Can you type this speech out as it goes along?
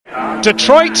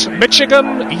Detroit,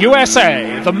 Michigan,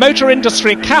 USA, the motor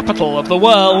industry capital of the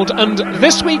world, and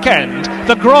this weekend,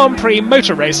 the Grand Prix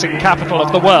motor racing capital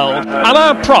of the world.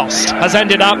 Alain Prost has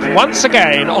ended up once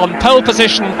again on pole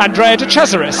position. Andrea De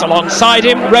Cesaris alongside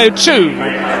him, row 2.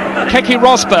 Keke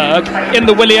Rosberg in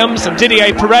the Williams and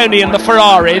Didier Pironi in the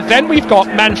Ferrari. Then we've got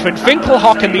Manfred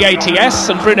Winkelhock in the ATS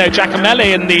and Bruno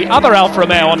Giacomelli in the other Alfa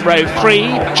Romeo on row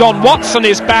 3. John Watson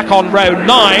is back on row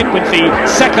 9 with the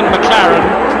second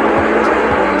McLaren.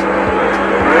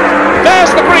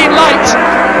 There's the green light,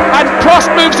 and Prost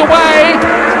moves away,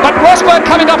 but Rosberg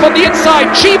coming up on the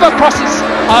inside. Cheever crosses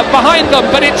behind them,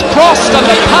 but it's Prost and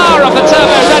the power of the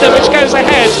Turbo Renault which goes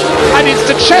ahead, and it's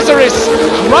De Cesaris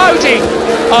crowding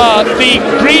the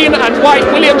green and white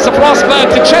Williams of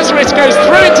Rosberg. De Cesaris goes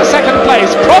through into second place.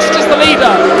 Prost is the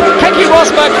leader. Keke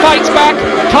Rosberg fights back,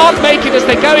 can't make it as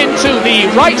they go into the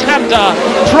right-hander.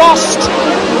 Prost,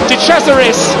 De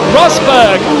Cesaris,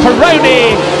 Rosberg,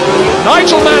 Pironi,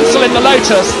 Nigel Mansell in the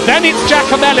Lotus. Then it's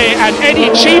Giacomelli and Eddie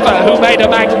Cheever, who made a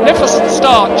magnificent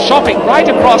start, chopping right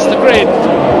across the grid.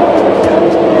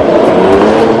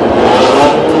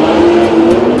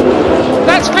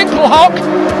 That's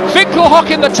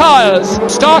Winkelhock in the tyres,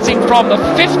 starting from the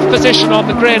 5th position on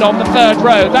the grid on the 3rd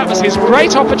row. That was his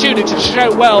great opportunity to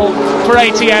show well for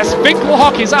ATS.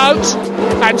 Winkelhock is out,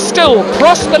 and still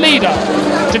Prost the leader.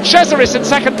 De Cesaris in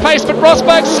second place, but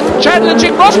Rosberg's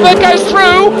challenging. Rosberg goes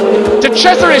through. De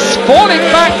Cesaris falling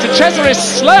back. De Cesaris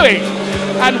slowing,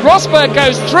 and Rosberg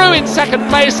goes through in second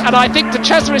place, and I think De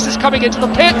Cesaris is coming into the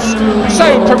pits.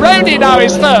 So Pironi now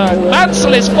is 3rd,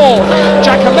 Mansell is 4th,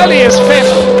 Giacomelli is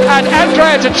 5th, and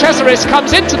Andrea De Cesaris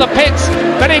comes into the pits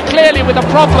very clearly with a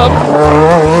problem.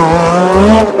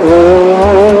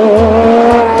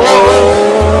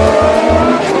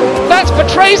 That's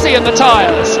Patrese in the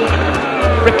tyres.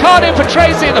 Riccardo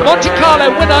Patrese, the Monte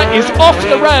Carlo winner, is off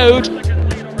the road.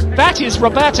 That is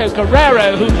Roberto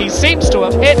Guerrero, whom he seems to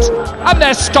have hit, and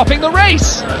they're stopping the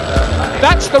race.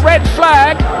 That's the red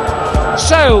flag.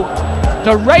 So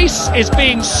the race is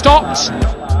being stopped.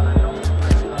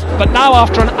 But now,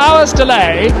 after an hour's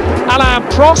delay, Alain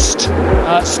Prost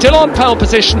still on pole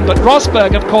position, but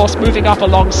Rosberg, of course, moving up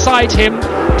alongside him.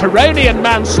 Pironi and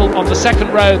Mansell on the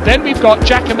second row. Then we've got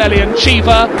Giacomelli and Cheever.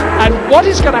 And what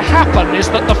is going to happen is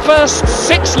that the first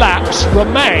 6 laps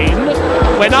remain.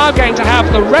 We're now going to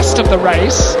have the rest of the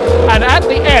race, and at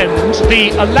the end,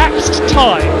 the elapsed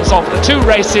times of the 2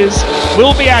 races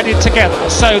will be added together.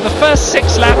 So the first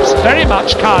 6 laps very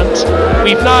much count.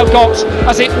 We've now got,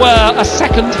 as it were, a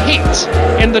second heat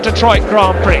in the Detroit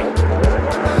Grand Prix.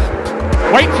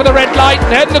 Wait for the red light,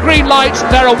 then the green light,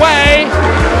 they're away.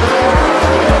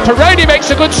 Pironi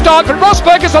makes a good start, but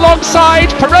Rosberg is alongside.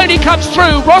 Pironi comes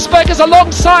through. Rosberg is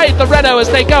alongside the Renault as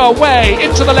they go away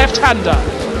into the left-hander.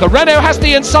 The Renault has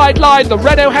the inside line. The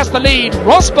Renault has the lead.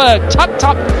 Rosberg tucked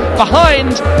up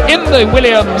behind in the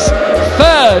Williams.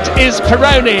 3rd is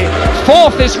Pironi.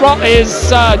 4th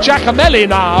is Giacomelli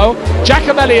now.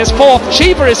 Giacomelli is 4th.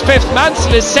 Cheever is 5th.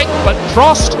 Mansell is 6th. But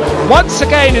Prost once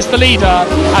again is the leader.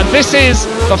 And this is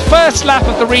the first lap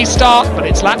of the restart, but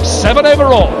it's lap 7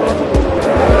 overall.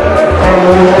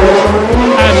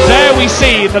 And there we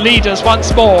see the leaders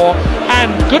once more,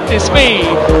 and goodness me,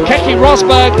 Keke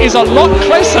Rosberg is a lot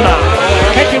closer now.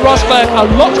 Keke Rosberg a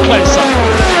lot closer.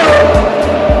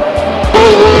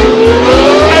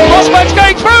 And Rosberg's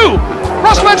going through!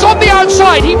 Rosberg's on the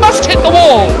outside, he must hit the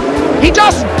wall. He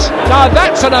doesn't. Now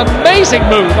that's an amazing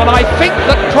move, and I think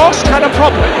that Prost had a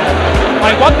problem.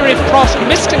 I wonder if Prost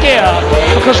missed a gear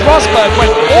because Rosberg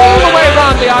went all the way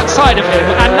around the outside of him,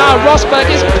 and now Rosberg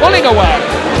is pulling away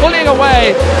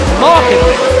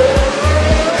markedly.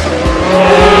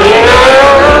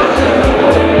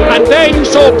 And there you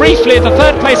saw briefly the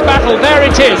 3rd place battle. There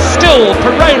it is, still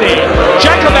Pironi,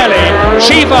 Giacomelli,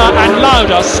 Cheever and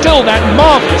Lauda, still that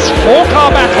marvellous 4-car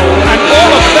battle, and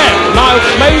all of them now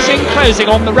closing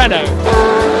on the Renault.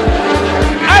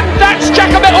 And that's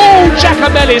Giacomelli. Oh,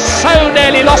 Giacomelli so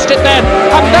nearly lost it then.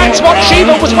 And that's what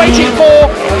Cheever was waiting for.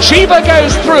 Cheever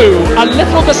goes through. A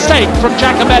little mistake from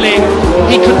Giacomelli.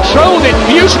 He controlled it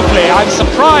beautifully. I'm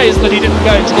surprised that he didn't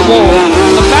go into the wall.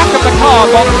 The back of the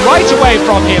car got right away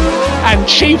from him, and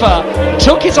Cheever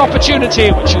took his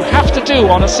opportunity, which you have to do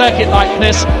on a circuit like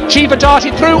this. Cheever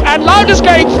darted through, and Lauda's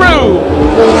going through.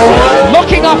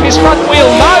 Looking up his front wheel,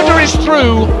 Lauda is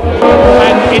through,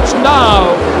 and it's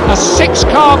now a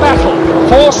 6-car battle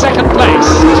for second place.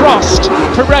 Prost,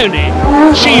 Pironi,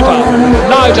 Cheever,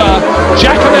 Lauda,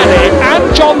 Giacomelli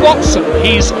and John Watson.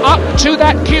 He's up to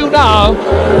that queue now,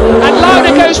 and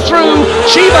Lauda goes through.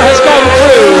 Cheever has gone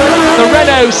through. The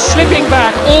Renault slipping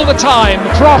back all the time.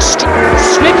 Prost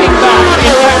slipping back.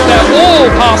 In fact, they're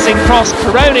passing Prost.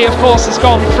 Pironi, of course, has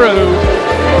gone through.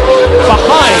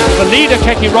 Behind the leader,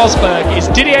 Keke Rosberg, is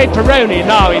Didier Pironi,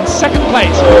 now in second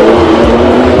place.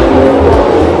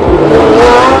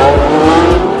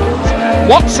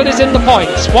 Watson is in the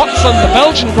points. Watson, the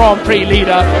Belgian Grand Prix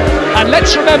leader. And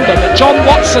let's remember that John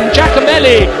Watson,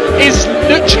 Giacomelli is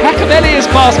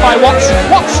passed by Watson.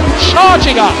 Watson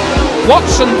charging up.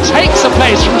 Watson takes a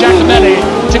place from Giacomelli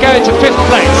to go into fifth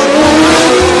place.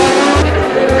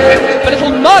 A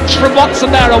little nudge from Watson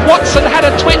there, and Watson had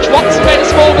a twitch. Watson made a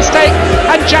small mistake,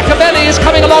 and Giacomelli is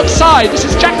coming alongside. This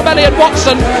is Giacomelli and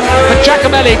Watson, but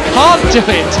Giacomelli can't do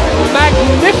it.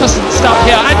 Magnificent stuff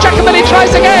here, and Giacomelli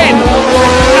tries again,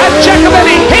 and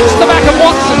Giacomelli hits the back of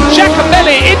Watson.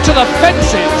 Giacomelli into the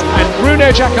fences, and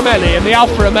Bruno Giacomelli in the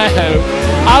Alfa Romeo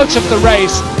out of the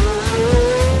race.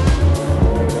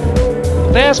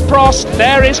 There's Prost,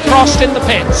 there is Prost in the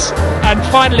pits, and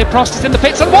finally Prost is in the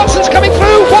pits, and Watson's coming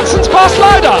through. Watson's past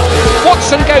Lauda.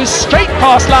 Watson goes straight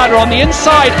past Lauda on the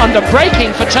inside under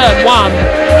braking for turn 1.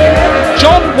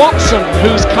 John Watson,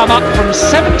 who's come up from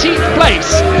 17th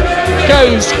place,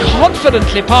 goes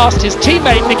confidently past his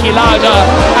teammate Niki Lauda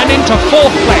and into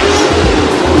 4th place.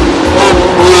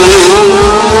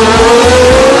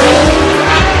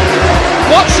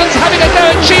 Watson's having a go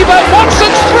at Cheever.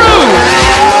 Watson's through!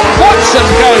 Watson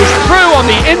goes through on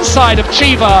the inside of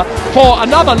Cheever for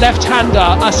another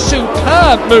left-hander, a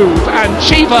superb move, and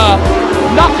Cheever,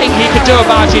 nothing he could do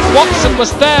about it. Watson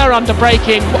was there under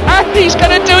braking, and he's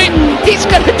going to do it. He's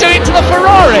going to do it to the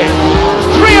Ferrari.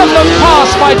 3 of them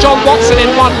passed by John Watson in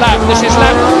 1 lap. This is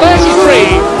lap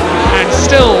 33, and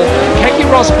still Keke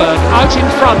Rosberg out in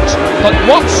front, but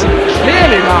Watson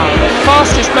clearly now the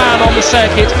fastest man on the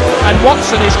circuit, and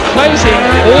Watson is closing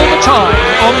all the time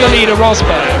on the leader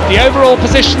Rosberg. The overall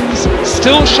positions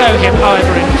still show him,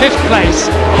 however, in 5th place,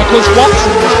 because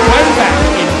Watson was way back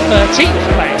in 13th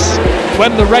place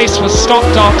when the race was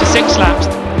stopped after 6 laps.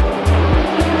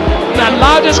 And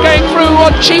Lauda's going through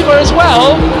on Cheever as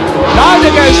well. Lauda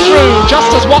goes through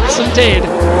just as Watson did.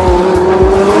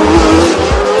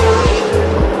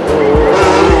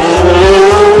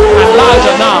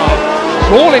 Lauda now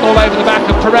crawling all over the back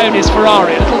of Pironi's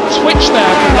Ferrari. A little twitch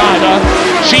there from Lauda.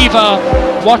 Cheever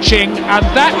watching, and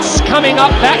that's coming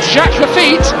up. That's Jacques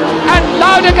Lafitte, and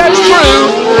Lauda goes through.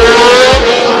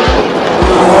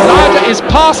 Lauda is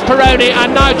past Pironi,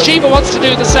 and now Cheever wants to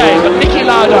do the same, but Niki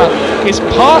Lauda is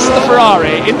past the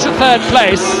Ferrari into 3rd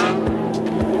place.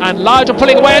 And Lauda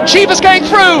pulling away, and Cheever's going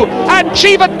through, and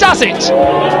Cheever does it.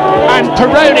 And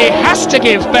Pironi has to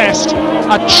give best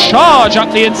a charge up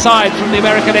the inside from the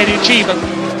American Eddie Cheever.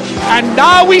 And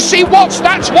now we see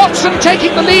that's Watson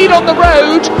taking the lead on the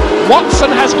road.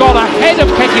 Watson has gone ahead of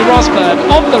Keke Rosberg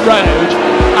on the road,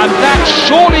 and that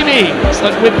surely means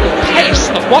that with the pace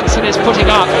that Watson is putting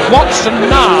up, Watson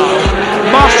now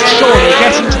must surely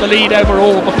get into the lead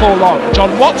overall before long.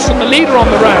 John Watson, the leader on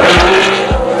the road.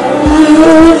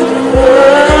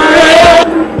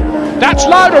 That's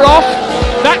Lauda off.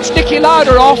 That's Niki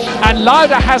Lauda off, and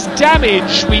Lauda has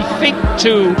damage, we think,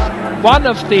 to one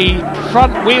of the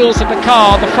front wheels of the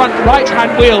car, the front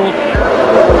right-hand wheel.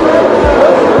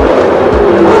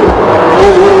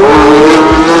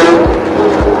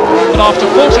 But after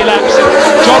 40 laps,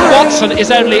 John Watson is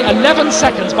only 11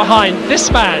 seconds behind this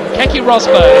man, Keke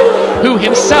Rosberg, who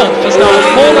himself has now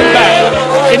fallen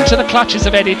back into the clutches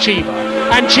of Eddie Cheever.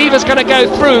 And Cheever's going to go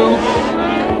through.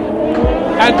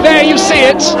 And there you see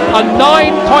it, a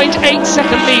 9.8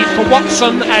 second lead for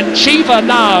Watson, and Cheever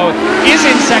now is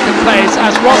in second place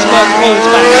as Rosberg falls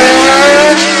back.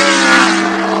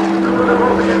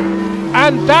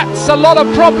 And that's a lot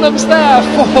of problems there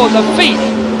for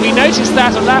Lafitte. We noticed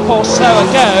that a lap or so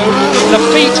ago.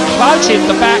 Lafitte clouted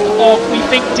the back of, we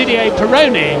think, Didier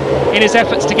Pironi in his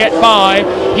efforts to get by.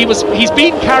 He's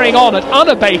been carrying on at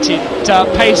unabated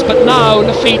pace, but now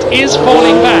Lafitte is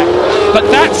falling back. But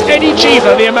that's Eddie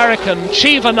Cheever, the American.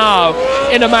 Cheever now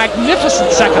in a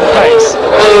magnificent second place.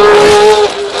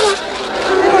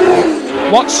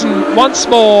 Watson once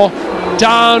more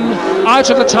down, out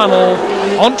of the tunnel,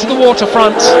 onto the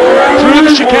waterfront, through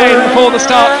the chicane before the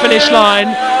start-finish line.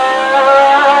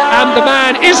 And the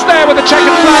man is there with the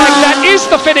checkered flag. That is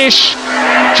the finish.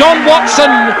 John Watson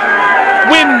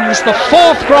wins the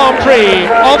 4th Grand Prix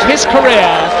of his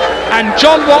career. And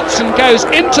John Watson goes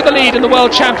into the lead in the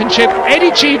World Championship.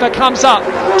 Eddie Cheever comes up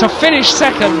to finish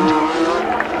second.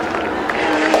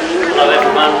 Hello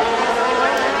everyone,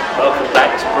 welcome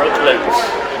back to Brooklands.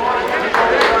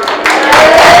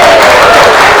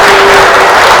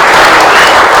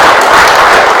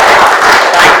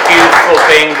 Thank you for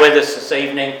being with us this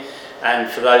evening, and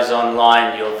for those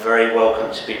online, you're very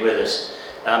welcome to be with us.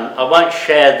 I won't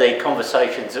share the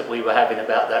conversations that we were having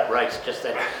about that race just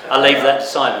then. I'll leave that to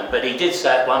Simon. But he did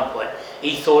say at one point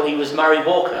he thought he was Murray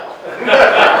Walker.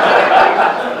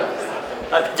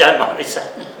 Don't mind me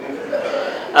saying.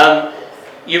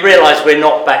 You realise we're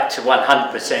not back to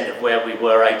 100% of where we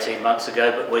were 18 months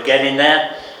ago, but we're getting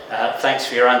there. Thanks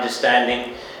for your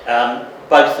understanding.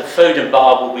 Both the food and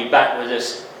bar will be back with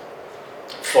us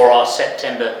for our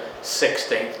September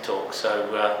 16th talk.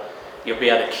 So you'll be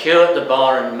able to queue at the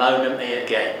bar and moan at me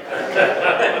again.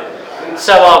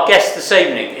 So our guest this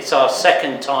evening, it's our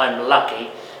second time lucky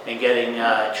in getting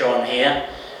John here.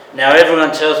 Now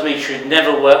everyone tells me you should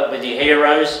never work with your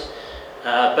heroes,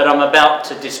 but I'm about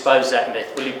to dispose that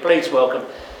myth. Will you please welcome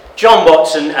John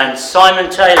Watson and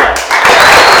Simon Taylor.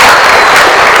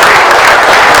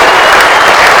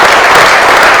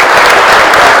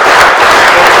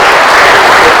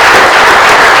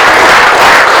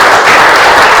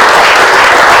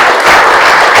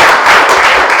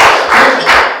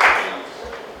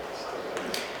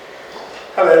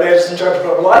 Hello, ladies and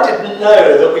gentlemen. Well, I didn't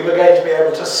know that we were going to be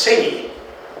able to see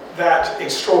that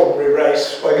extraordinary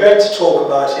race. We're going to talk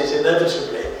about it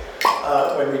inevitably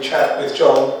when we chat with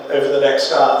John over the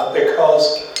next hour,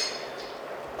 because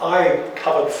I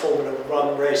covered Formula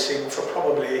One racing for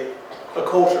probably a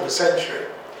quarter of a century,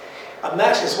 and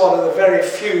that is one of the very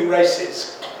few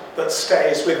races that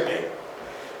stays with me,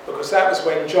 because that was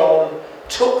when John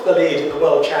took the lead in the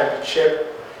World Championship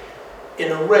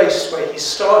in a race where he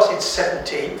started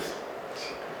 17th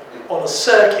on a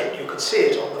circuit. You could see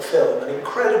it on the film, an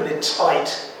incredibly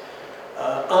tight,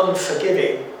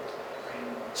 unforgiving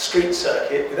street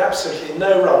circuit with absolutely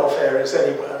no runoff areas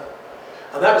anywhere.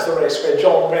 And that was the race where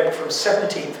John went from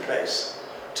 17th place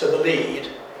to the lead.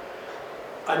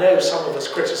 I know some of us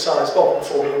criticise Bob and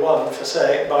Formula One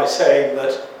by saying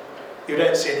that you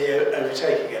don't see any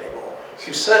overtaking anymore.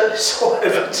 You certainly saw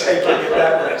overtaking in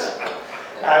that race.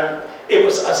 And it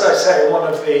was, as I say,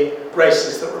 one of the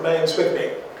races that remains with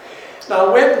me.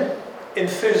 Now, when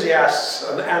enthusiasts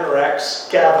and anoraks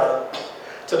gather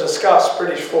to discuss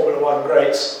British Formula One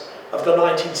greats of the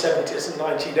 1970s and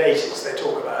 1980s, they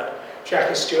talk about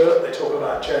Jackie Stewart, they talk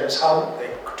about James Hunt, they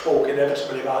talk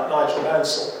inevitably about Nigel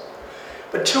Mansell.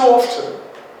 But too often,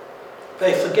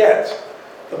 they forget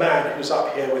the man who's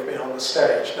up here with me on the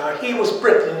stage. Now, he was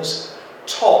Britain's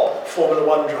top Formula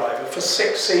One driver for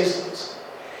 6 seasons.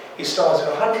 He started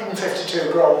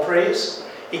 152 Grand Prix.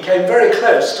 He came very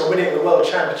close to winning the World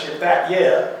Championship that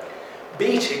year,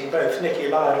 beating both Niki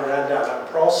Lauda and Alain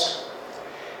Prost.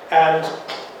 And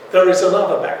there is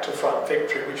another back-to-front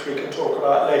victory, which we can talk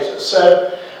about later.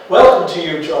 So, welcome to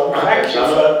you, John. Thank you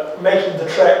for making the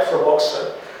trek from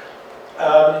Oxford.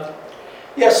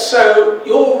 Yes, so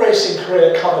your racing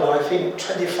career covered, I think,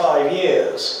 25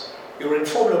 years. You were in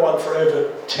Formula One for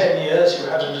over 10 years. You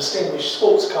had a distinguished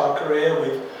sports car career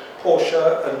with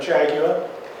Porsche and Jaguar.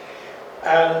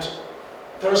 And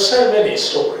there are so many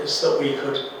stories that we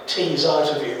could tease out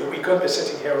of you that we could be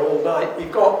sitting here all night.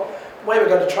 The way we're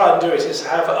going to try and do it is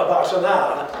have about an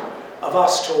hour of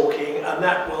us talking, and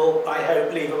that will, I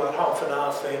hope, leave about half an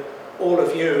hour for all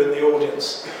of you in the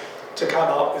audience to come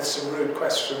up with some rude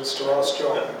questions to ask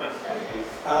John.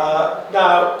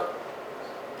 Now,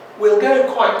 we'll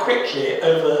go quite quickly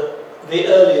over the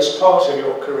earliest part of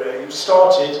your career. You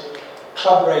started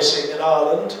club racing in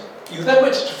Ireland. You then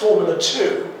went into Formula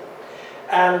 2,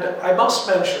 and I must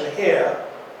mention here,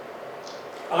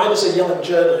 I was a young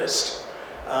journalist.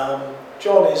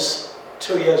 John is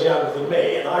 2 years younger than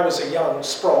me, and I was a young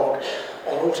sprog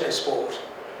on Autosport,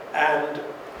 and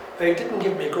they didn't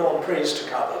give me Grand Prix to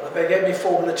cover, but they gave me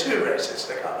Formula 2 races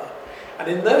to cover. And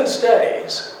in those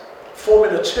days,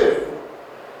 Formula 2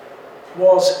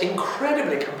 was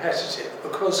incredibly competitive,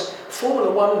 because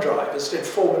Formula 1 drivers did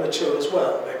Formula 2 as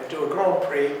well. They would do a Grand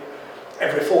Prix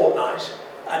every fortnight,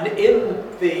 and in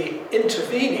the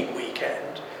intervening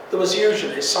weekend there was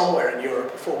usually somewhere in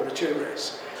Europe a Formula 2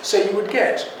 race. So you would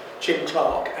get Jim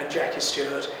Clark and Jackie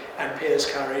Stewart and Piers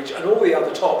Courage and all the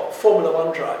other top Formula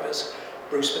 1 drivers,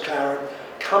 Bruce McLaren,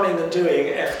 coming and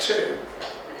doing F2.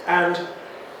 And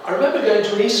I remember going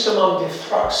to Easter Monday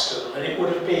Thruxton, and it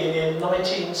would have been in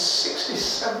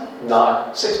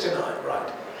 1967? 69,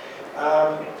 right.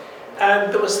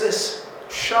 And there was this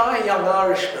shy young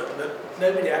Irishman that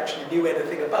nobody actually knew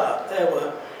anything about. There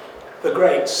were the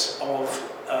greats of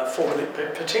Formula,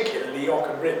 particularly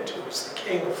Jochen Rindt, who was the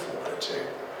king of Formula 2.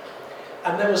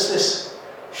 And there was this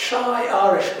shy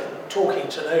Irishman talking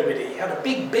to nobody. He had a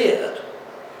big beard,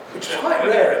 which was quite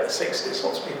rare in the 60s.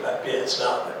 Lots of people had beards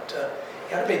now, but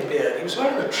he had a big beard. He was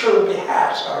wearing a Trilby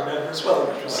hat, I remember as well,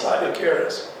 which was slightly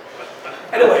curious.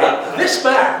 Anyway, this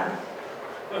man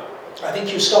I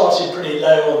think you started pretty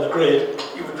low on the grid.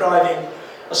 You were driving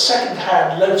a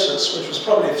second-hand Lotus, which was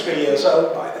probably 3 years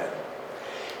old by then.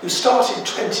 You started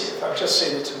 20th, I've just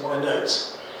seen it in my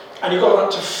notes, and you got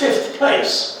up to 5th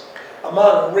place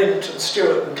among Rindt and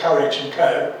Stewart and Courage and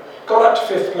Co. Got up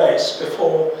to 5th place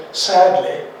before,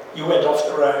 sadly, you went off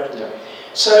the road. Yeah.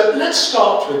 So let's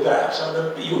start with that.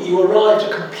 You arrived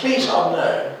a complete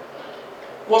unknown.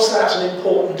 Was that an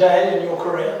important day in your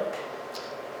career?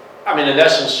 I mean, in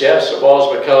essence, yes, it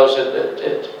was, because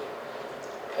it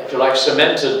if you like,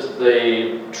 cemented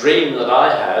the dream that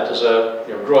I had as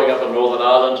growing up in Northern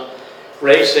Ireland,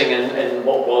 racing in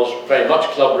what was very much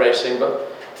club racing. But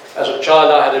as a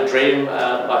child, I had a dream.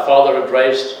 My father had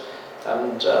raced,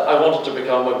 and I wanted to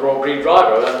become a Grand Prix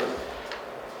driver.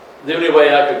 And the only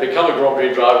way I could become a Grand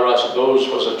Prix driver, I suppose,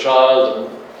 was a child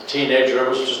and a teenager,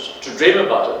 was just to dream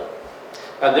about it.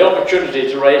 And the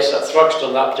opportunity to race at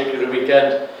Thruxton that particular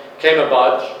weekend came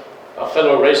about. A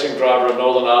fellow racing driver in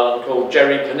Northern Ireland called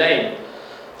Jerry Kinane.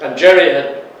 And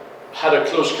Jerry had a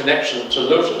close connection to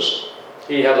Lotus.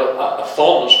 He had a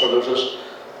fondness for Lotus,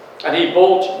 and he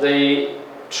bought the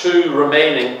 2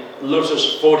 remaining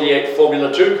Lotus 48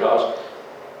 Formula 2 cars.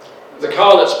 The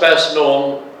car that's best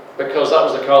known, because that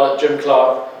was the car that Jim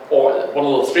Clark, or one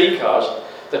of the 3 cars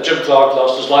that Jim Clark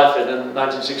lost his life in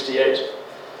 1968.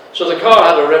 So the car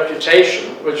had a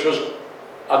reputation, which was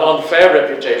an unfair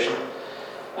reputation.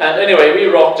 And anyway, we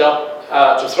rocked up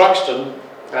to Thruxton.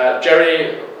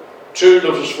 Jerry, 2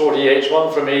 Lotus 48s,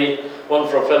 one for me, one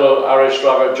for a fellow Irish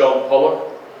driver, John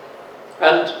Pollock.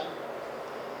 And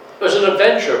it was an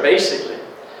adventure, basically.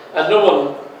 And no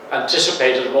one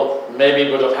anticipated what maybe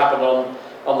would have happened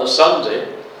on the Sunday.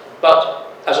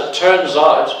 But as it turns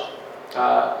out,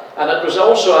 and it was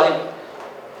also, I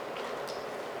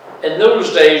think, in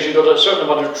those days you got a certain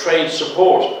amount of trade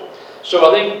support. So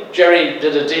I think Jerry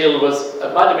did a deal with,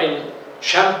 it might have been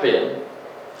Champion,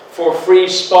 for free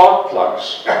spark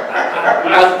plugs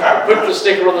and put the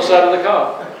sticker on the side of the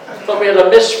car. But we had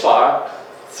a misfire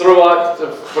throughout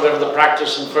whatever the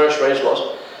practice and first race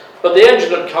was. But the engine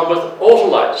had come with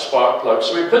Autolite spark plugs,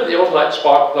 so we put the Autolite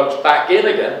spark plugs back in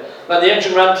again, and the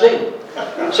engine ran clean.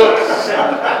 So,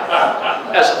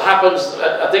 as it happens,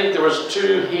 I think there was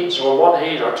 2 heats, or 1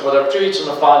 heat, or whatever, 2 heats in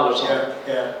the final or something.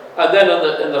 Yeah. And then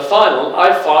in the final,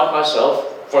 I found myself,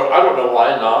 for I don't know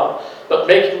why now, but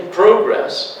making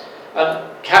progress and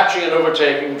catching and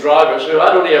overtaking drivers who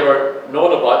I'd only ever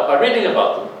known about by reading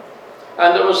about them.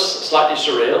 And it was slightly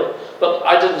surreal, but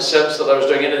I didn't sense that I was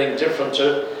doing anything different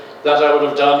to that I would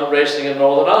have done racing in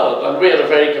Northern Ireland. And we had a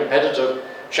very competitive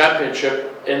championship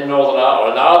in Northern Ireland,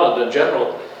 or in Ireland in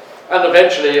general. And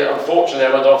eventually, unfortunately,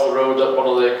 I went off the road at one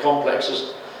of the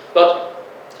complexes. But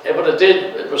what it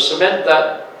did, it was cement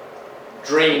that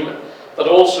dream, but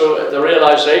also the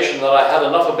realization that I had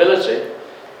enough ability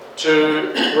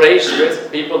to race with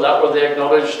people that were the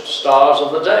acknowledged stars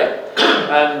of the day.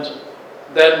 And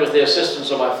then, with the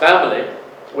assistance of my family,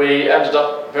 we ended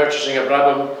up purchasing a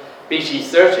Brabham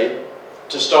BT30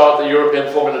 to start the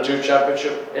European Formula 2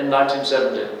 Championship in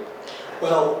 1970.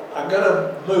 Well, I'm going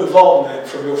to move on then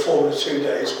from your Formula 2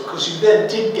 days, because you then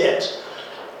did get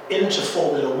into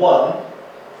Formula 1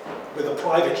 with a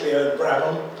privately owned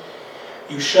Brabham.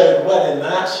 You showed well in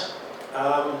that,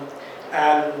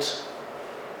 and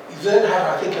you then had,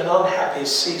 I think, an unhappy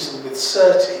season with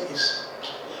Surtees,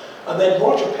 and then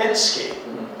Roger Penske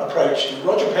approached you.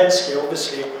 Roger Penske,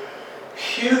 obviously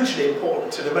hugely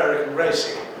important in American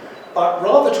racing, but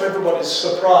rather to everybody's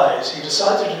surprise, he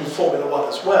decided to do Formula 1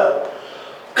 as well.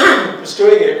 He was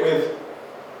doing it with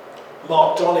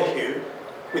Mark Donoghue,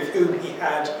 with whom he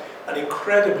had an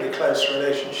incredibly close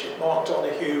relationship. Mark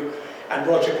Donoghue and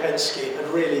Roger Penske had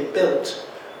really built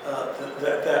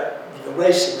the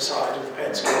racing side of the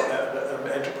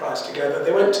Penske enterprise together.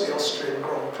 They went to the Austrian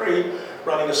Grand Prix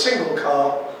running a single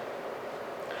car,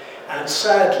 and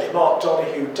sadly Mark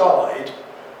Donoghue died.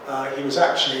 He was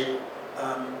actually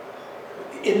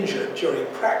injured during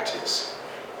practice,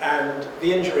 and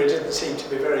the injury didn't seem to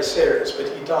be very serious, but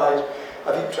he died,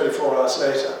 I think, 24 hours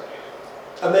later.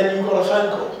 And then you got a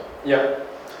phone call. Yeah.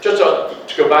 Just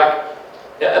to go back,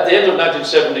 at the end of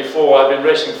 1974, I'd been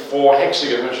racing for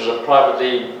Hexagon, which was a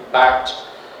privately backed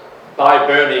by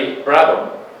Bernie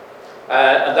Brabham.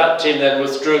 And that team then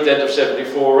withdrew at the end of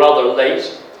 74 rather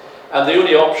late. And the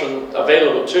only option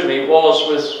available to me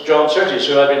was with John Surtees,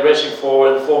 who I'd been racing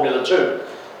for in Formula 2.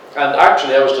 And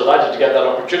actually, I was delighted to get that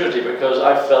opportunity, because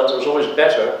I felt it was always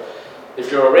better, if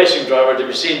you're a racing driver, to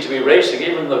be seen to be racing,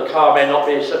 even though the car may not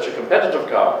be such a competitive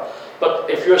car. But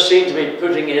if you're seen to be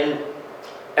putting in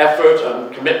effort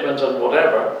and commitment and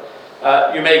whatever,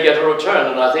 you may get a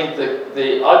return. And I think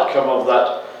the outcome of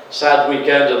that sad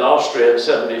weekend in Austria in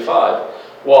 75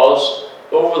 was,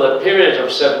 over the period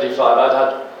of 75, I'd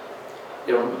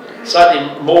had,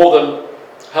 slightly more than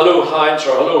hello Heinz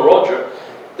or hello Roger.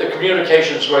 The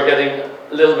communications were getting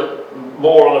a little bit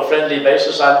more on a friendly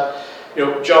basis, and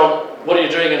John, what are you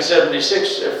doing in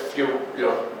 76 if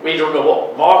we don't know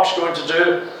what Mark's going to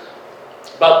do,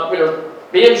 but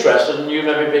be interested in you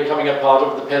maybe becoming a part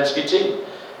of the Penske team.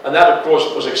 And that, of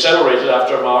course, was accelerated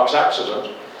after Mark's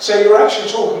accident. So you were actually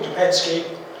talking to Penske,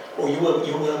 or you were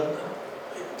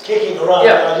kicking around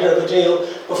the idea of a deal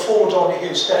before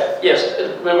Donohue's death? Yes,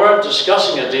 we weren't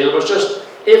discussing a deal, it was just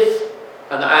if,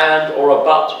 an and, or a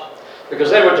but, because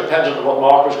they were dependent on what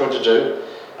Mark was going to do.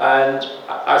 And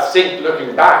I think,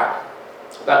 looking back,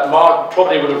 that Mark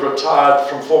probably would have retired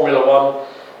from Formula One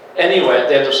anyway at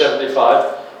the end of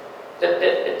 75.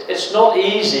 It's not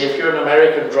easy if you're an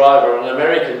American driver, an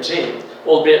American team,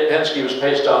 albeit Penske was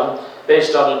based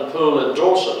down in Poole and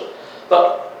Dorset.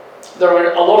 But there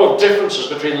are a lot of differences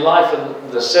between life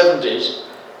in the 70s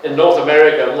in North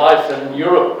America and life in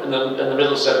Europe in the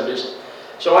middle 70s.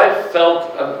 So I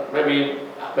felt, and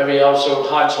maybe also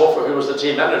Heinz Hofer, who was the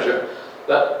team manager,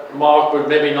 that Mark would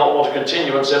maybe not want to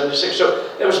continue in 76. So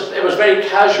it was very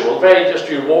casual, very just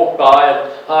you walk by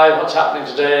and, hi, what's happening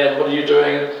today and what are you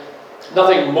doing? And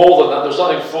nothing more than that, there was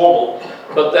nothing formal.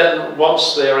 But then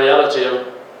once the reality of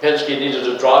Penske needed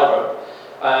a driver,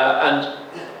 and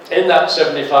in that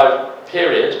 75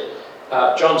 period,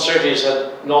 John Surtees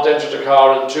had not entered a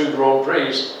car in 2 Grand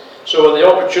Prix. So when the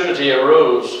opportunity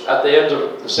arose at the end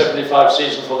of the 75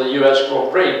 season for the US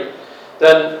Grand Prix,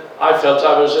 then I felt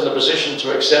I was in a position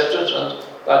to accept it, and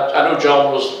I know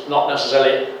John was not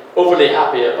necessarily overly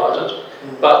happy about it,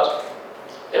 but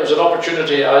it was an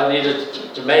opportunity I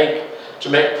needed to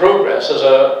make progress as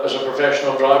a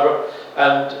professional driver,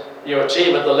 and a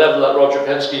team at the level that Roger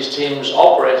Penske's teams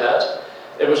operate at.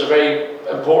 It was a very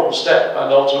important step,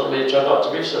 and ultimately it turned out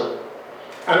to be so.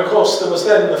 And of course there was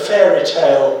then the fairy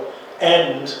tale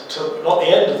end, to not the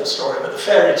end of the story, but the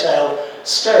fairy tale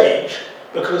stage,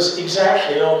 because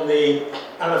exactly on the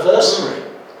anniversary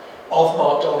of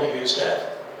Mark Donohue's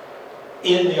death,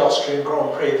 in the Austrian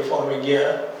Grand Prix the following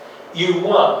year, you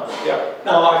won. Yeah.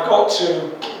 Now I've got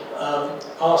to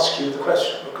ask you the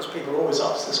question, because people always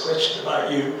ask this question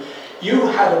about you. You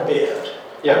had a beard,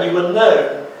 and you were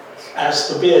known as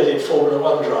the bearded Formula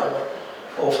One driver,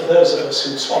 or for those of us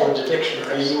who swallowed a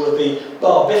dictionary, you were the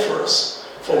barbiferous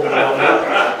Formula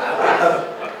One.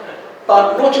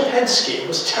 But Roger Penske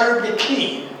was terribly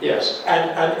clean, yes,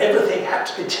 and everything had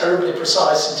to be terribly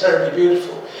precise and terribly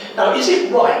beautiful. Now, is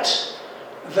it right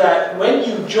that when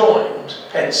you joined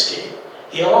Penske,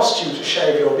 he asked you to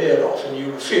shave your beard off and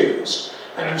you refused,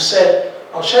 and you said,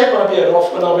 I'll shave my beard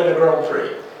off when I'm in a Grand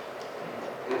Prix?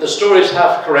 The story's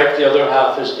half correct, the other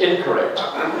half is incorrect.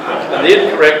 And the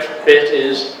incorrect bit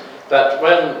is that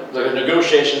when the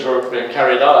negotiations were being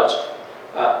carried out,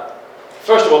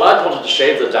 first of all, I wanted to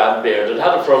shave the damn beard. I'd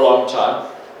had it for a long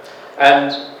time.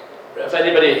 And if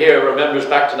anybody here remembers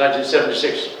back to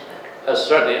 1976, as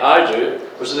certainly I do,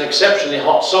 it was an exceptionally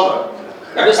hot summer.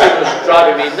 And this thing was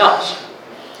driving me nuts.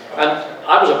 And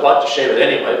I was about to shave it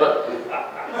anyway, but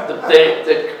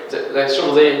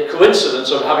the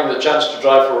coincidence of having the chance to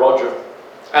drive for Roger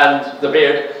and the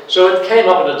beard, so it came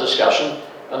up in a discussion,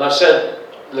 and I said,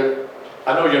 look,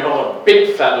 I know you're not a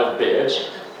big fan of beards,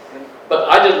 but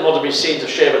I didn't want to be seen to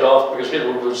shave it off because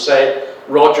people would say,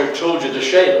 Roger told you to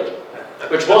shave it,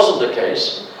 which wasn't the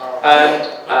case. And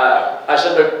I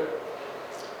said, look,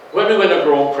 when we win a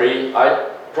Grand Prix, I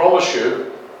promise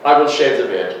you, I will shave the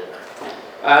beard.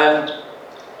 And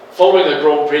following the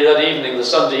Grand Prix that evening, the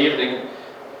Sunday evening,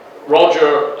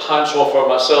 Roger, Heinz Hofer, and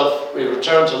myself, we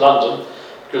returned to London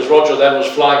because Roger then was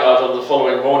flying out on the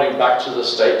following morning back to the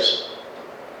States.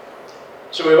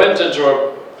 So we went into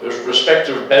our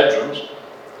respective bedrooms.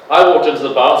 I walked into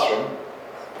the bathroom,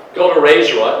 got a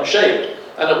razor out and shaved,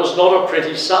 and it was not a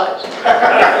pretty sight.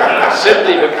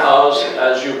 Simply because,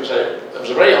 as you say, it was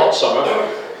a very hot summer,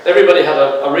 everybody had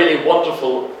a really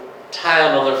wonderful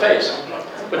tan on their face.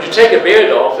 But you take a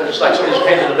beard off and it's like somebody's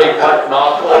painted a big white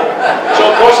mark.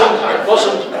 So it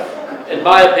wasn't, in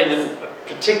my opinion,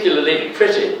 particularly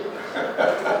pretty.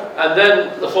 And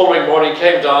then the following morning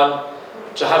came down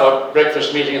to have a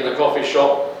breakfast meeting in the coffee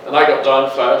shop, and I got down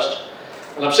first.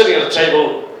 And I'm sitting at a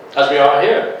table as we are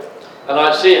here. And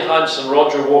I see Heinz and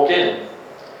Roger walk in.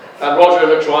 And Roger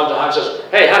looks around to Heinz and says,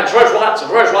 hey Heinz, where's Watson?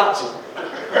 Where's Watson?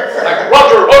 Like,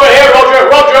 Roger, over here, Roger,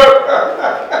 Roger!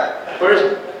 Where is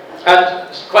he? And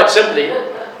quite simply,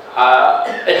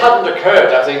 it hadn't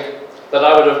occurred, I think, that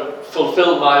I would have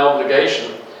fulfilled my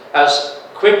obligation as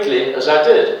quickly as I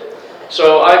did.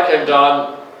 So I came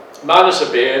down, minus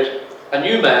a beard, a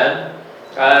new man,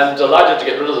 and delighted to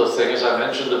get rid of the thing. As I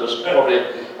mentioned, it was probably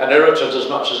an irritant as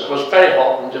much as it was very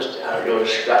hot and just you're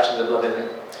scratching the bloody thing.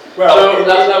 Well, so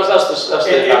that's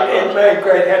the background. It made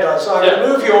great headlines. So I'm Yeah. going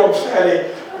to move you on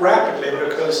fairly rapidly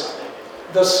because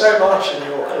there's so much in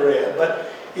your career. But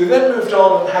you then moved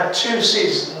on and had 2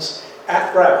 seasons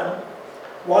at Brabham,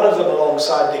 one of them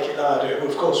alongside Nicky Lauda, who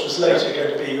of course was later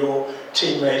going to be your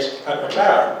teammate at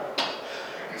McLaren.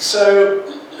 So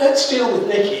let's deal with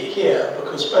Nicky here,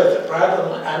 because both at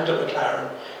Brabham and at McLaren,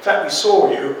 in fact we saw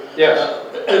you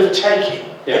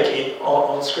overtaking Nicky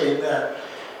on screen there.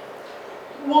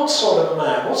 What sort of a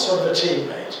man, what sort of a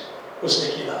teammate was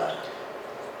Nicky Lauda?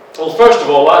 Well, first of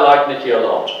all, I like Nicky a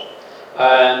lot,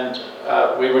 and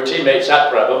we were teammates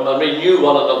at Brabham, and we knew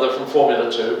one another from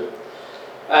Formula 2.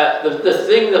 The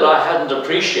thing that I hadn't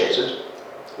appreciated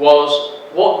was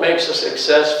what makes a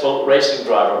successful racing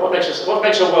driver, what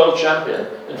makes a world champion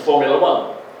in Formula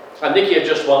 1. And Nicky had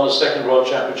just won the 2nd World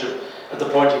Championship at the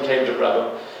point he came to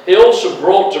Brabham. He also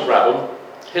brought to Brabham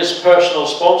his personal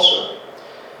sponsor,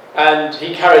 and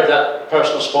he carried that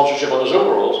personal sponsorship on his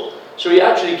overalls. So he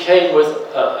actually came with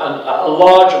a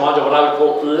large amount of what I would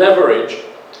call leverage.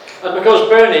 And because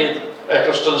Bernie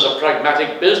Ecclestone is a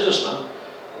pragmatic businessman,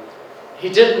 he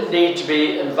didn't need to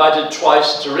be invited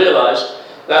twice to realise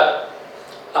that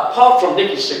apart from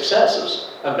Nicky's successes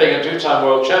and being a 2-time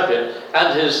world champion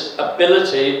and his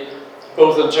ability,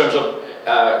 both in terms of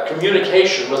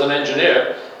communication with an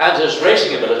engineer and his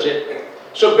racing ability,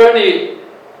 so Bernie,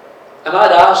 and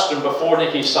I'd asked him before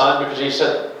Nicky signed, because he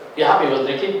said, "You happy with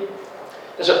Nicky?"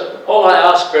 I said, "All I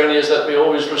ask, Bernie, is that we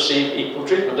always receive equal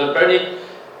treatment." And Bernie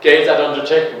gave that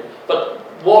undertaking. But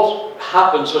what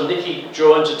happens when Nicky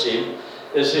joins a team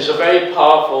is he's a very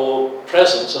powerful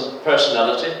presence and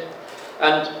personality,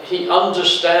 and he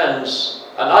understands,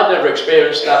 and I'd never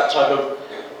experienced that type of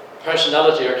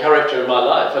personality or character in my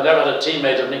life. I never had a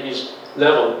teammate of Nicky's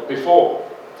level before.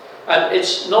 And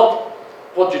it's not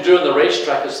what you do on the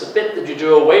racetrack, it's the bit that you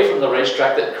do away from the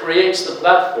racetrack that creates the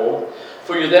platform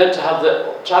for you then to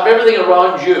have everything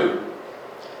around you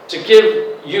to give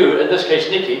you, in this case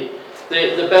Nicky,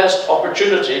 the best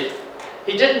opportunity.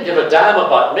 He didn't give a damn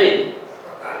about me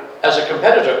as a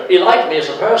competitor. He liked me as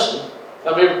a person,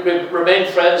 and we remained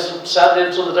friends, and sadly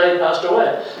until the day he passed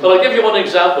away. But I'll give you one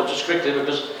example just quickly,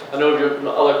 because I know you have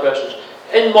other questions.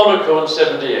 In Monaco in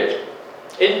 '78,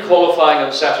 in qualifying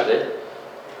on Saturday,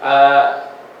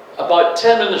 about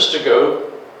 10 minutes to go,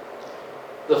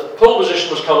 the pole position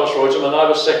was Carlos Reutemann, and I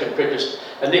was 2nd quickest,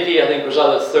 and Nicky, I think, was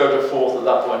either 3rd or 4th at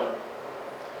that point.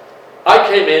 I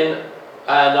came in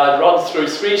and I'd run through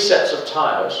 3 sets of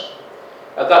tyres.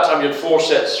 At that time you had 4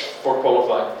 sets for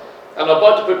qualifying, and I'm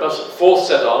about to put my 4th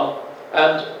set on,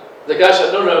 and the guy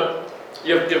said, "No,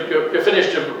 you're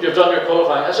finished, you've done your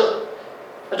qualifying." I said,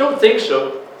 "I don't think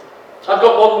so. I've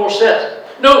got 1 more set."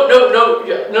 No.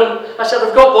 I said,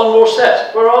 "I've got 1 more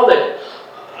set. Where are they?"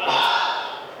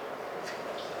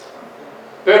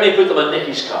 Bernie put them in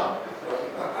Nicky's car.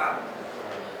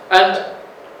 And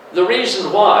the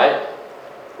reason why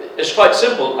is quite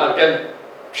simple, and again,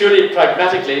 purely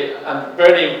pragmatically, and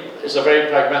Bernie is a very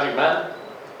pragmatic man.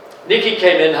 Nicky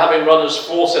came in having run his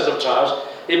 4th set of tyres.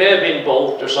 He may have been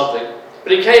balked or something,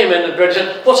 but he came in and Bernie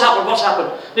said, "What's happened? What's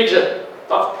happened?" Nicky said,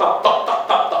 "Bop, bop, bop, bop,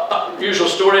 bop, bop, bop." Usual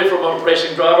story from a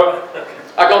racing driver.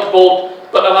 "I got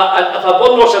balked, but if I had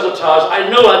 1 more set of tyres, I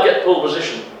know I'd get pole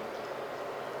position."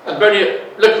 And Bernie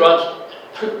looked around,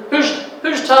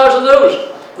 whose tyres are those?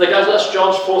 And the guy said, "That's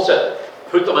John's 4th set.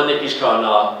 Put them in Nicky's car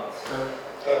now."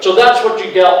 So that's what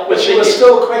you get with Nicky. You were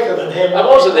still quicker than him. I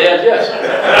was at the end, yes.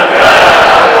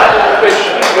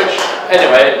 which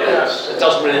anyway, it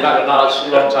doesn't really matter now, it's a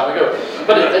long time ago.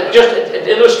 But it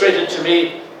illustrated to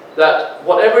me that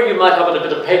whatever you might have on a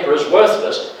bit of paper is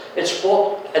worthless. It's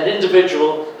what an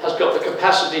individual has got the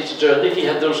capacity to do, and Nicky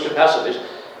had those capacities.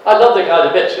 I love the guy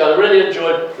a bit. I really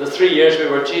enjoyed the 3 years we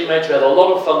were teammates. We had a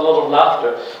lot of fun, a lot of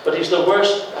laughter. But he's the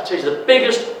worst, I tell you, the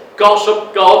biggest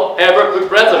gossip God ever put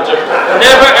breath into.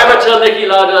 Never ever tell Nicky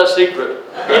Lauda a secret,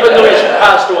 even though he's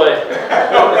passed away.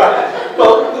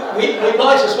 Well, we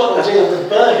might as well deal with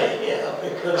Bernie here,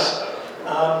 because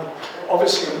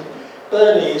obviously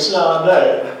Bernie is now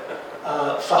known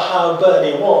for how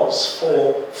Bernie was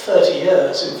for 30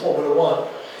 years in Formula 1.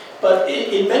 But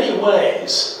in many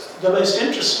ways, the most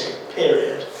interesting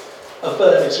period of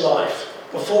Bernie's life,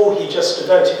 before he just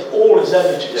devoted all his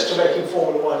energies to making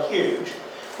Formula 1 huge,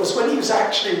 was when he was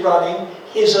actually running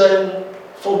his own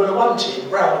Formula 1 team,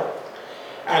 Brabham,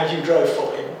 and you drove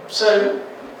for him. So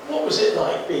what was it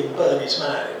like being Bernie's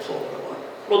man in Formula 1?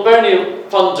 Well, Bernie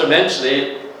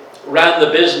fundamentally ran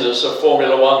the business of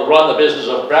Formula One, ran the business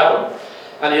of Brabham,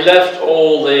 and he left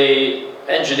all the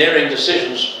engineering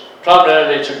decisions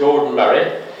primarily to Gordon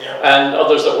Murray and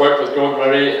others that worked with Gordon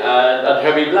Murray and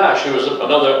Herbie Blash, who was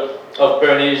another of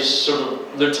Bernie's sort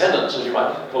of lieutenants, as you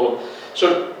might call him.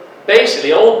 So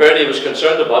basically all Bernie was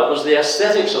concerned about was the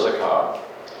aesthetics of the car.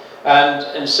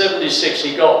 And in '76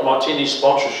 he got Martini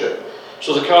sponsorship.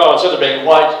 So the car, instead of being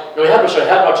white, no, he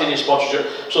had Martini sponsorship,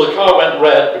 so the car went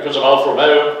red because of Alfa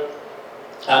Romeo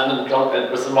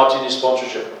and with the Martini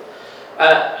sponsorship.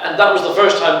 And that was the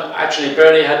first time actually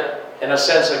Bernie had, in a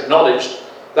sense, acknowledged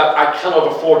that I cannot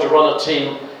afford to run a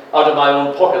team out of my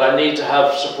own pocket. I need to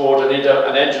have support, I need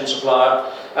an engine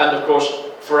supplier. And of course,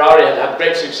 Ferrari had had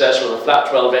great success with a flat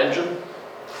 12 engine,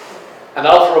 and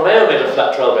Alfa Romeo made a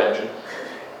flat 12 engine.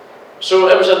 So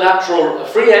it was a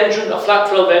free engine, a flat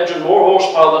 12 engine, more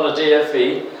horsepower than a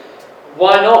DFE.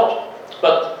 Why not?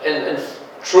 But in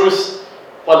truth,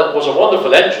 while it was a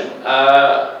wonderful engine,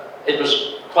 it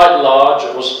was quite large,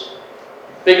 it was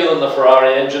bigger than the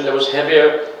Ferrari engine, it was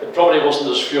heavier, it probably wasn't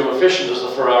as fuel efficient as the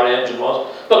Ferrari engine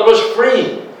was, but it was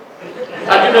free.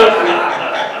 And you know,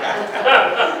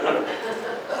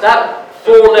 that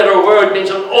four-letter word means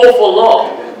an awful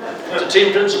lot to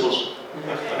team principals.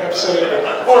 Absolutely.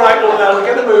 All right, well now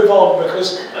we're going to move on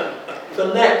because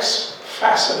the next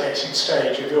fascinating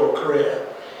stage of your career,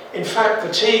 in fact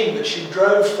the team that you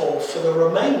drove for the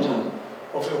remainder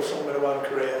of your Formula One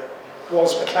career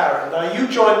was McLaren. Now you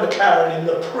joined McLaren in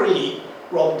the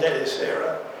pre-Ron Dennis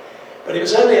era, but it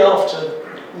was only after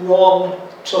Ron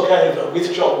took over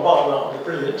with John Barnard, the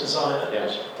brilliant designer,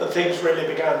 that things really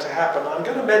began to happen. I'm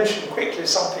going to mention quickly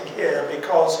something here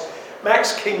because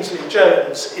Max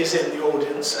Kingsley-Jones is in the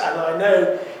audience, and I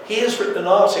know he has written an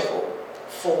article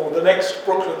for the next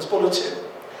Brooklands Bulletin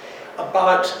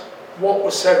about what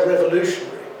was so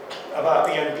revolutionary about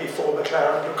the MP4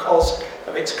 McLaren because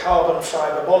of its carbon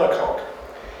fibre monocoque.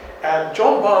 And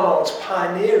John Barnard's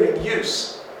pioneering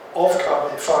use of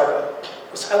carbon fibre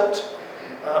was helped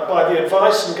by the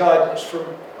advice and guidance from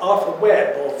Arthur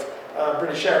Webb of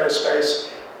British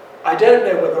Aerospace. I don't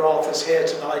know whether Arthur's here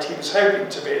tonight, he was hoping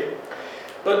to be.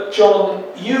 But John,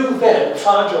 you then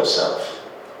found yourself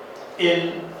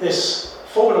in this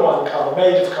Formula One car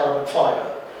made of carbon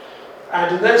fibre.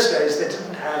 And in those days they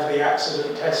didn't have the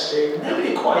accident testing.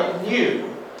 Nobody quite knew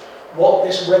what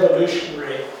this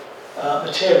revolutionary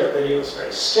material, that it was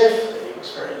very stiff, that it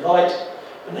was very light,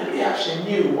 but nobody actually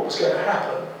knew what was going to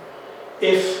happen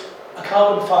if a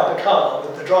carbon fibre car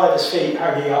with the driver's feet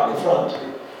hanging out in front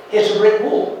hit a brick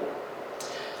wall.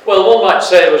 Well, one might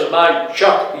say it was my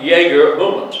Chuck Yeager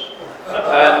moment.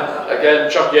 And again,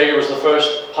 Chuck Yeager was the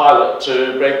first pilot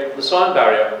to break the sound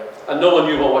barrier. And no one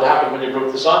knew what would happen when he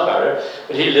broke the sound barrier,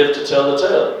 but he lived to tell the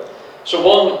tale. So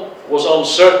one was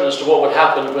uncertain as to what would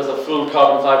happen with a full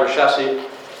carbon fibre chassis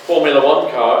Formula One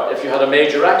car if you had a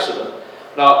major accident.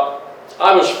 Now,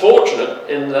 I was fortunate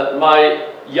in that my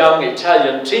young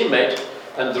Italian teammate,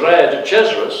 Andrea De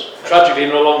Cesaris, tragically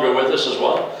no longer with us as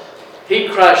well, he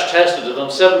crash tested it on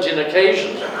 17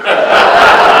 occasions in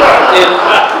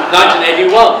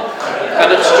 1981,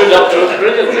 and it stood up to it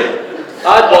brilliantly.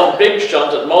 I'd won Big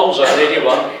Shunt at Monza in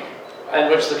 '81, in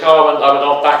which the car I went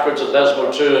off backwards at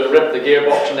Lesmo 2 and ripped the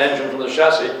gearbox and engine from the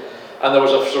chassis, and there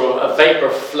was a sort of a vapour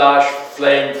flash,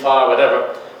 flame, fire,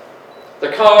 whatever.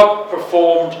 The car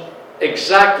performed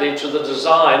exactly to the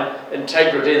design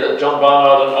integrity that John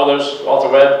Barnard and others, Arthur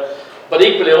Webb, but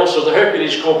equally also the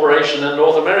Hercules Corporation in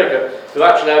North America, who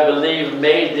actually, I believe,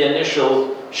 made the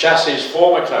initial chassis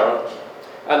for McLaren.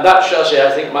 And that chassis, I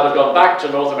think, might have gone back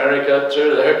to North America,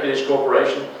 to the Hercules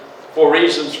Corporation, for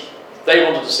reasons they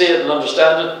wanted to see it and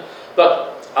understand it.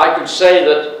 But I could say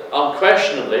that,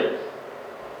 unquestionably,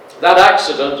 that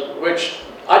accident, which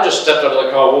I just stepped out of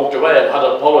the car, walked away, and had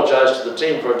apologised to the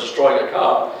team for destroying a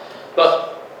car,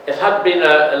 but it had been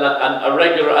a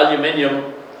regular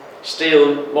aluminium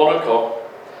steel monocoque,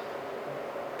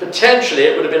 potentially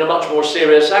it would have been a much more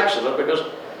serious accident, because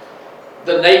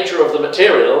the nature of the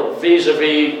material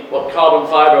vis-a-vis what carbon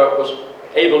fibre was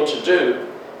able to do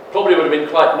probably would have been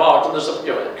quite marked. And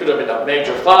it could have been a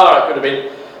major fire, it could have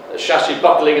been a chassis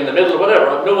buckling in the middle,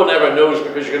 whatever. No one ever knows,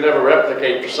 because you can never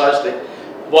replicate precisely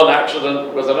one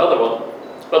accident with another one.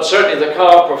 But certainly the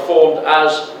car performed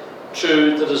as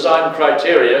to the design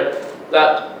criteria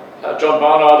that John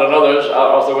Barnard and others,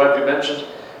 Arthur Webb you mentioned,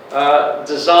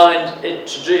 designed it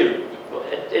to do.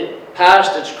 It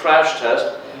passed its crash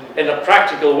test in a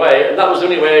practical way, and that was the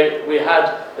only way we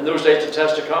had in those days to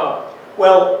test a car.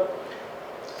 Well,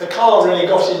 the car really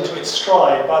got into its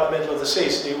stride by the middle of the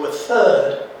season. You were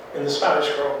third in the Spanish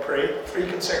Grand Prix, 3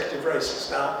 consecutive races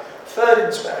now, third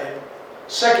in Spain,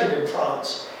 second in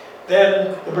France,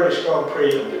 then the British Grand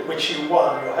Prix, which you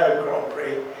won, your home Grand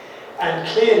Prix, and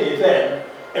clearly then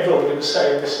everybody was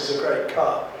saying this is a great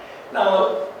car.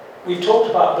 Now, we've talked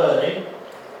about Bernie.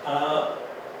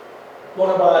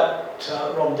 What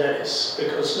about Ron Dennis?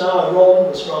 Because now Ron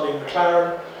was running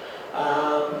McLaren,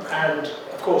 and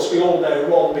of course we all know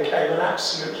Ron became an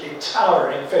absolutely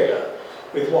towering figure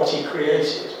with what he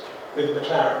created with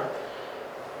McLaren.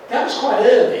 That was quite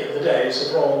early in the days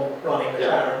of Ron running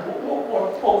McLaren.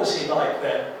 What was he like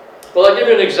then? Well, I'll give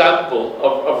you an example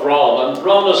of Ron, and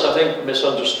Ron is, I think,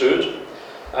 misunderstood,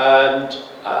 and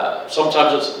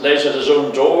sometimes it lays at his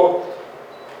own door.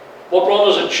 What Ron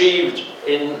has achieved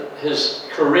in his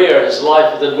career, his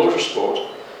life within motorsport,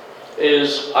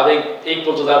 is, I think,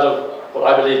 equal to that of what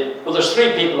I believe. Well, there's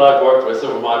three people I've worked with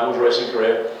over my motor racing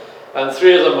career, and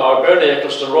three of them are Bernie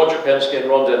Ecclestone, Roger Penske and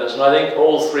Ron Dennis, and I think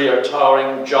all three are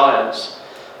towering giants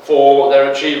for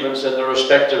their achievements in their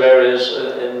respective areas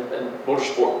in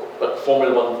motorsport, but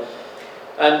Formula One.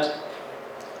 And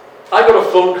I got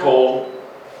a phone call,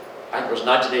 I think it was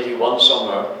 1981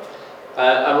 somewhere,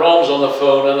 and Ron was on the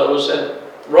phone, and it was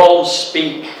Ron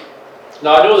Speak.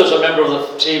 Now I know there's a member of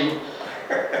the team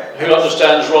who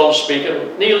understands Ron Speak.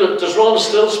 And Neil, does Ron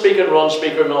still speak in Ron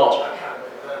Speak or not?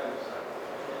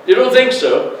 You don't think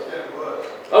so?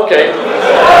 Okay.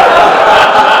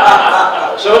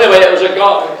 So anyway, it was a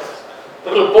guy.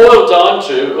 What it boiled down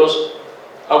to was,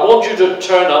 I want you to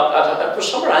turn up at it was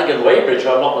somewhere I think in Weybridge, if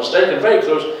I'm not mistaken, very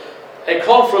close, a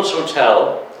conference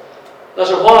hotel. And I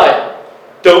said, why?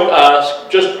 Don't ask,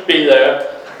 just be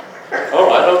there. All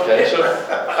right, okay. So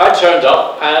I turned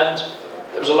up, and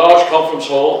it was a large conference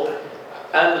hall,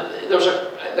 and there was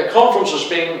the conference was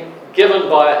being given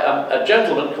by a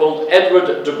gentleman called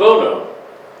Edward de Bono.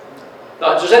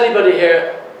 Now, does anybody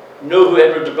here know who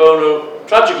Edward de Bono?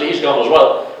 Tragically, he's gone as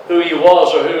well. Who he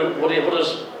was, or who? What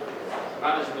is?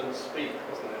 Management speak,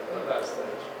 wasn't it, at that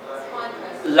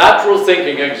stage? Lateral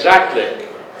thinking, exactly.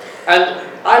 And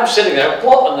I'm sitting there.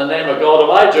 What in the name of God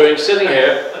am I doing? Sitting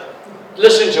here,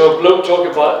 listening to a bloke talk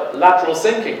about lateral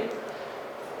thinking.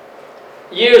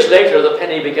 Years later, the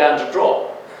penny began to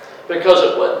drop, because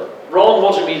Ron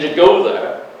wanted me to go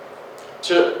there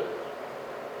to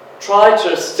try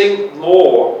to think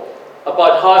more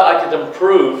about how I could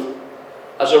improve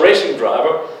as a racing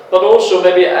driver, but also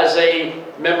maybe as a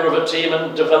member of a team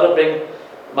and developing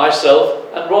myself.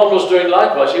 And Ron was doing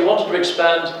likewise. He wanted to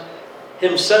expand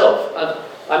himself. And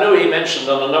I know he mentioned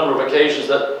on a number of occasions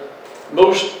that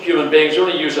most human beings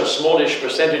only use a smallish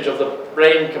percentage of the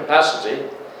brain capacity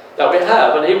that we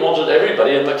have, and he wanted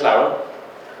everybody in McLaren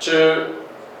to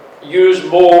use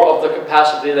more of the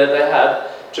capacity that they had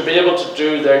to be able to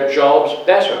do their jobs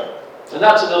better. And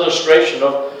that's an illustration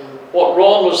of what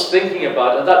Ron was thinking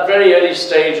about at that very early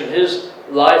stage in his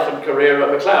life and career at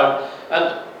McLaren.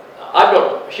 And I've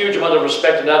got a huge amount of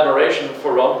respect and admiration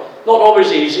for Ron. Not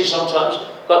always easy sometimes,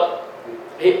 but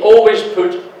he always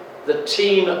put the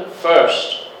team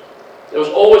first. It was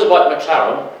always about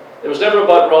McLaren. It was never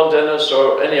about Ron Dennis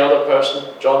or any other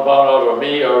person, John Barnard or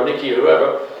me or Nicky or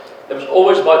whoever. It was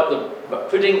always about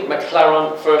putting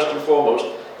McLaren first and foremost,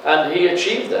 and he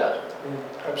achieved that.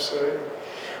 Absolutely.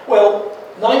 Well,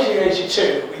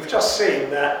 1982, we've just seen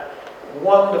that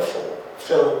wonderful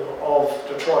film of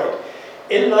Detroit.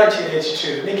 In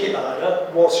 1982, Nicky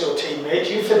Lauda was your teammate.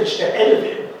 You finished ahead of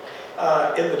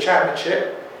him in the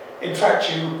championship. In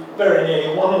fact, you very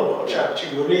nearly won the World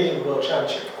Championship. You were leading the World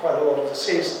Championship for quite a lot of the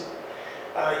season.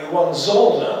 You won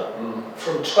Zolder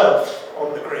from 12th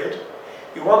on the grid.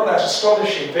 You won that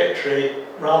astonishing victory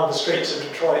round the streets of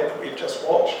Detroit that we've just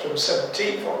watched from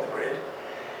 17th on the grid.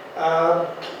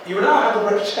 You now have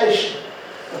the reputation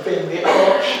of being the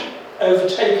arch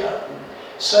overtaker.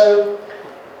 So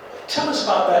tell us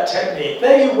about that technique.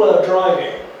 There you were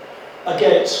driving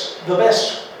against the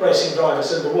best racing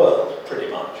drivers in the world,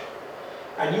 pretty much.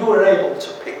 And you were able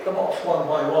to pick them off one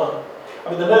by one. I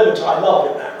mean, the moment I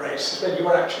love in that race is when you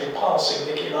were actually passing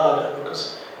Nicky Lauda,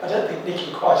 because I don't think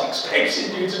Nicky quite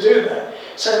expected you to do that.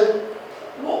 So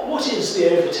what is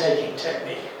the overtaking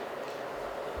technique?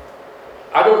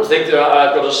 I don't think that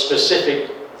I've got a specific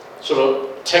sort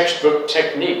of textbook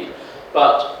technique,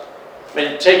 but I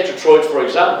mean, take Detroit for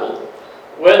example.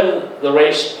 When the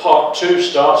race Part 2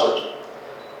 started,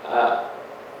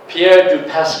 Pierre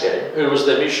Dupasquier, who was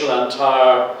the Michelin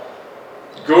tire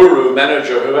guru,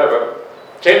 manager, whoever,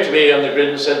 came to me on the grid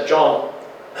and said, John,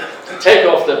 take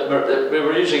off we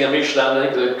were using a Michelin, I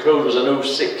think the code was an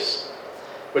 06,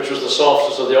 which was the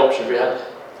softest of the options we had.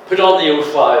 Put on the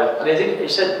 05, and he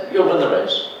said, you'll win the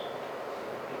race.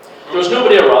 There was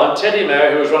nobody around. Teddy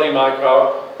Mayer, who was running my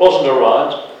car, wasn't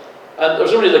around. And there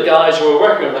was only the guys who were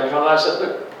working on the car, and I said,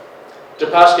 look, De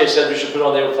Pasquier said we should put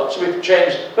on the05. So we've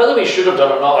changed. Whether we should have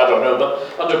done or not, I don't know,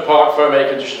 but under Parc Fermé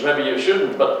conditions, maybe you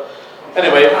shouldn't. But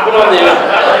anyway, put on the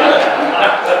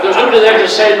there's nobody there to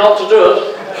say not to do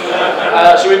it.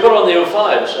 So we put on the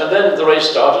 05s, and then the race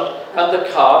started, and the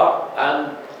car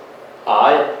and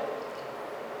I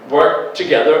worked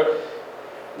together.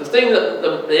 The thing that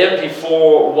the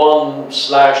MP4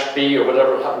 1/B or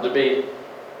whatever it happened to be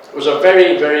was a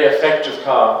very, very effective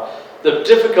car. The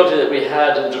difficulty that we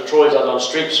had in Detroit and on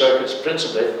street circuits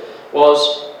principally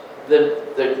was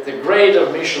the grade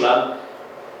of Michelin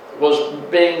was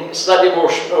being slightly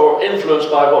more influenced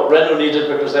by what Renault needed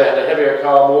because they had a heavier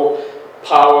car, more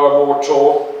power, more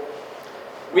torque.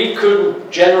 We couldn't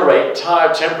generate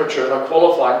tyre temperature in a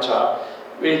qualifying tyre.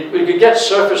 We could get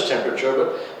surface temperature,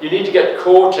 but you need to get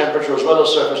core temperature as well as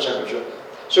surface temperature.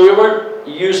 So we weren't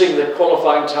using the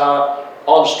qualifying tyre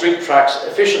on street tracks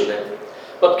efficiently.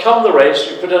 But come the race,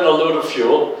 you put in a load of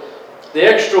fuel, the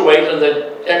extra weight and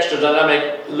the extra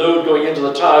dynamic load going into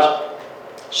the tyres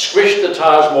squished the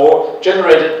tyres more,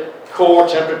 generated core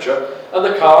temperature, and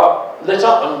the car lit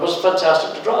up and was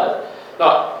fantastic to drive.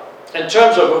 Now, in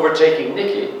terms of overtaking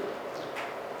Nicky,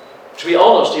 to be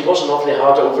honest, he wasn't awfully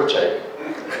hard to overtake.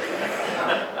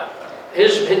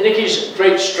 Nicky's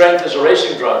great strength as a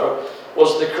racing driver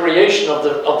was the creation of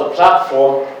the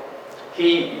platform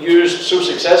he used so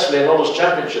successfully in all his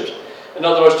championships. In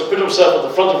other words, to put himself at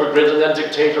the front of a grid and then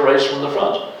dictate a race from the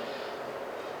front.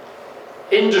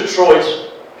 In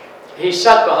Detroit, he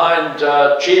sat behind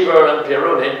Cheever and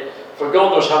Pironi for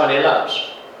God knows how many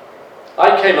laps.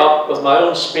 I came up with my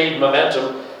own speed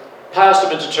momentum, passed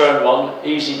him into turn one,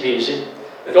 easy peasy,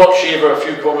 got Cheever a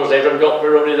few corners later and got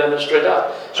Pironi then straight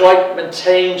up. So I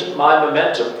maintained my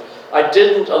momentum. I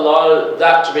didn't allow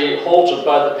that to be halted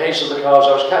by the pace of the cars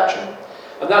I was catching.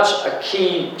 And that's a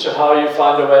key to how you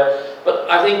find a way. But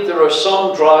I think there are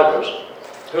some drivers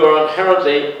who are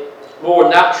inherently more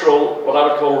natural, what I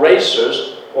would call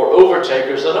racers or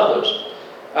overtakers than others.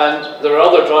 And there are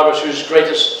other drivers whose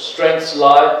greatest strengths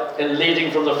lie in leading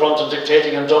from the front and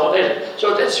dictating and dominating.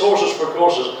 So it's horses for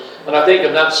courses. And I think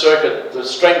in that circuit, the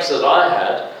strengths that I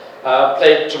had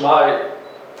played to my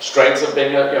strength of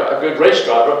being a good race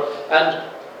driver and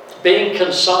being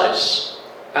concise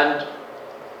and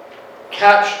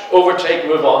catch, overtake,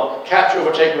 move on, catch,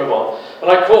 overtake, move on. When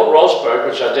I caught Rosberg,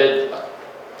 which I did,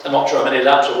 I'm not sure how many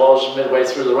laps it was midway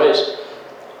through the race,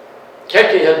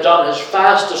 Keke had done his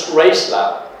fastest race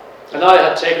lap, and I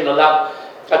had taken a lap,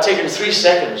 I'd taken 3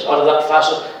 seconds out of that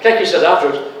fastest. Keke said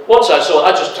afterwards, once I saw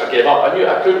it, I gave up, I knew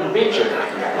I couldn't beat you.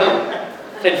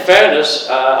 In fairness,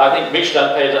 I think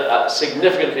Michelin played a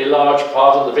significantly large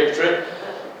part in the victory.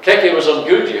 Keke was on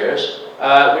good years,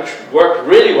 which worked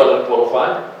really well in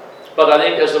qualifying. But I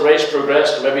think as the race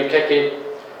progressed, maybe Keke,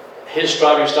 his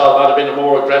driving style might have been a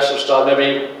more aggressive style.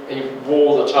 Maybe he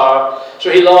wore the tyre. So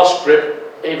he lost grip.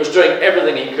 He was doing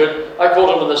everything he could. I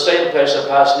caught him in the same place I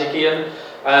passed Nicky in,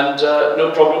 and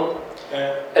no problem.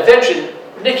 Eventually,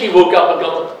 Nicky woke up and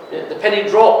got the penny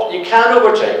dropped. You can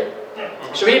overtake.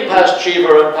 So he passed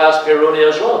Cheever and passed Pironi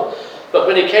as well. But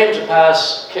when he came to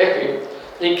pass Keke,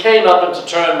 he came up into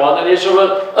turn one and he sort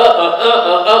of,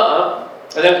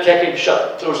 and then Keke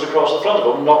closed across the front of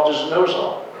him and knocked his nose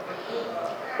off.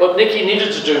 What Nicky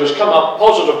needed to do was come up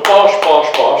positive, bosh, bosh,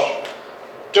 bosh.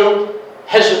 Don't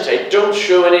hesitate, don't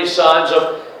show any signs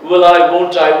of will I,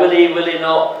 won't I, will he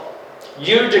not.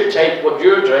 You dictate what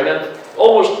you're doing and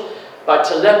almost by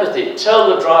telepathy tell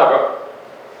the driver,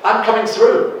 I'm coming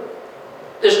through.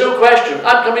 There's no question,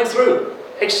 I'm coming through.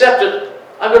 Accept it,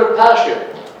 I'm going to pass you.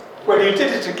 Well, you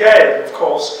did it again, of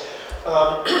course.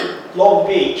 Long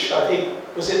Beach, I think,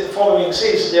 was it the following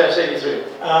season? Yes, 83.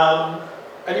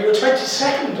 And you were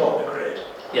 22nd on the grid.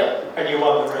 Yeah. And you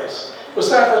won the race. Was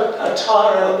that a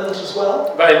tyre element as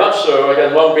well? Very much so.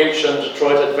 Again, Long Beach and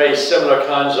Detroit had very similar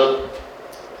kinds of,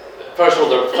 first of all,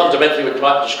 they're fundamentally what you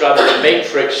might describe as a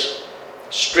matrix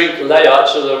street layout,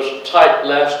 so there was tight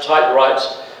lefts, tight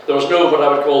rights. There was no what I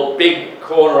would call big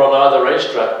corner on either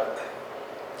racetrack.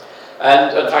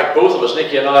 And in fact, both of us,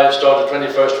 Nicky and I, started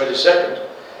 21st, 22nd.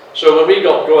 So when we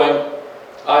got going,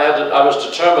 I was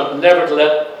determined never to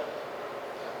let,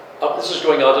 this is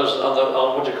going out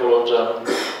on what do you call it?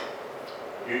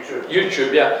 YouTube.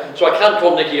 YouTube, yeah. So I can't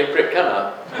call Nicky a prick, can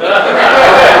I?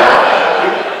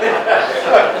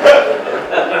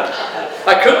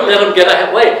 I couldn't let him get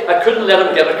away. I couldn't let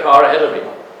him get a car ahead of me.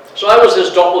 So I was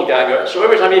his doppelganger. So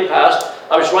every time he passed,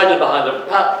 I was right in behind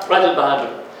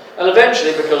him. And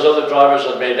eventually, because other drivers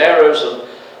had made errors and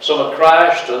some had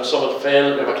crashed and some had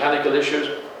failed with mechanical issues,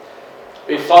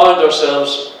 we found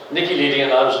ourselves, Nicky leading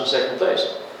and I was in second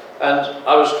place. And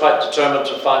I was quite determined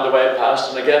to find a way past,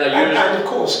 and again I used... And of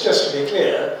course, just to be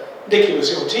clear, Nicky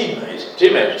was your teammate.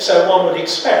 Teammate. So one would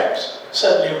expect,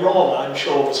 certainly Ron, I'm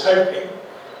sure, was hoping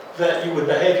that you would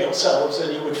behave yourselves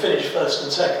and you would finish first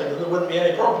and second and there wouldn't be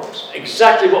any problems.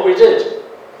 Exactly what we did.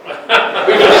 We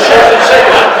finished first and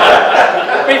second.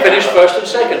 We finished first and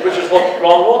second, which is what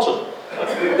Ron wanted.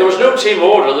 There was no team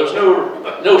order, there was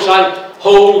no sign,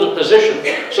 hold the position,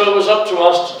 so it was up to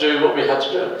us to do what we had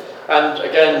to do. And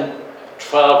again,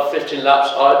 12, 15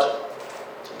 laps out,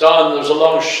 down, there was a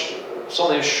long,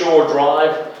 something shore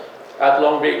drive at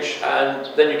Long Beach, and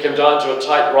then you came down to a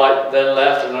tight right, then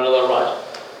left, and another right.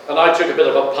 And I took a bit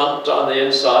of a punt down the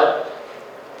inside,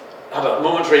 had a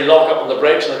momentary lock up on the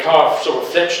brakes, and the car sort of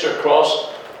flinched across.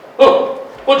 Oh,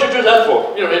 what did you do that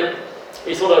for? You know,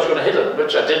 he thought I was going to hit him,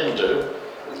 which I didn't do.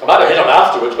 I might have hit him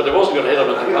afterwards, but I wasn't going to hit him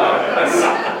in the car.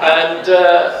 And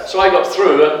so I got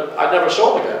through, and I never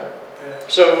saw him again.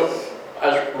 So,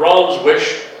 as Ron's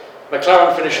wish,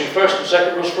 McLaren finishing first and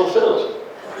second was fulfilled.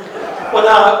 Well,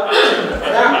 now,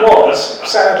 that was,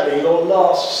 sadly, your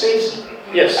last season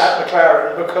at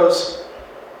McLaren, because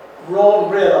Ron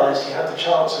realised he had the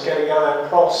chance of getting Alain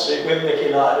Prost with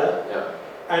Niki Lauda,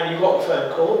 and you got the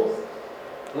phone call,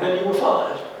 and you were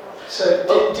fired. So,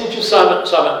 did you... Simon,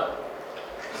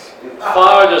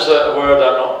 fired is a word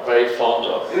I'm not very fond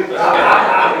of. You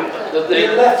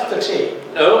left the team?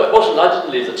 No, it wasn't. I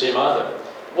didn't leave the team either.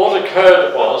 What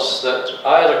occurred was that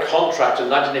I had a contract in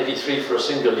 1983 for a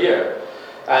single year,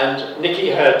 and Nicky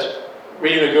had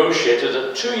renegotiated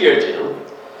a 2-year deal.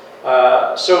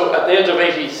 So at the end of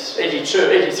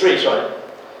 83,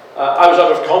 I was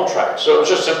out of contract, so it was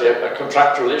just simply a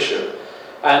contractual issue.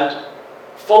 And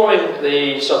following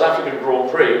the South African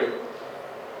Grand Prix,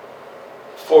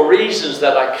 for reasons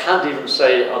that I can't even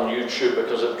say on YouTube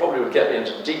because it probably would get me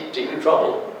into deep, deep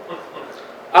trouble,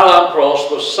 Alain Prost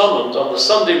was summoned on the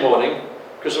Sunday morning,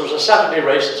 because there was a Saturday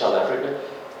race in South Africa.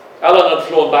 Alain had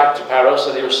flown back to Paris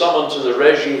and he was summoned to the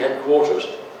Régie headquarters.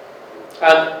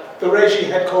 And the Régie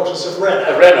headquarters of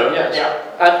Renault? Renault, yes. Yeah.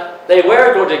 And they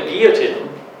were going to guillotine him,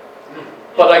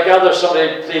 but I gather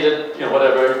somebody pleaded, you know,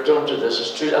 whatever, don't do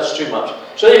this, that's too much.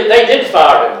 So they did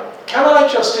fire him. Can I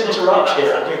just interrupt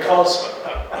here, because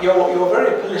you're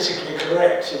very politically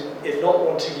correct in not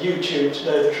wanting YouTube to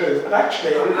know the truth. But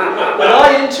actually, when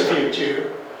I interviewed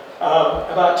you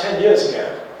about 10 years ago,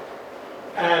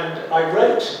 and I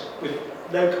wrote with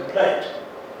no complaint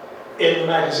in the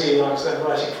magazine I was then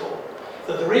writing for,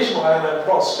 that the reason why Alain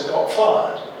Prost got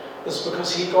fired was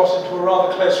because he got into a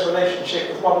rather close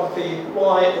relationship with the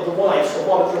wife of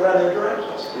one of the Renault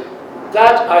directors.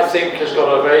 That, I think, has got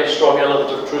a very strong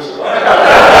element of truth about it.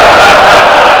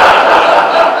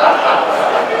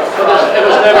 But it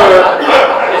was never,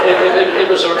 it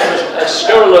was a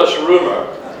scurrilous rumour.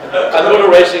 And motor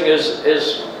racing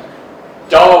is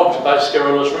dogged by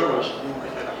scurrilous rumours.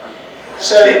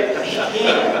 So,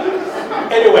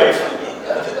 anyway,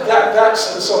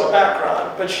 that's the sort of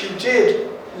background. But you did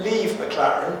leave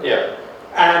McLaren. Yeah.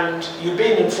 And you've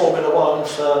been in Formula One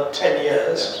for 10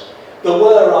 years. Yes. There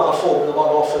were other Formula One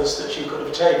offers that you could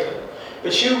have taken,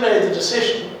 but you made the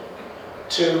decision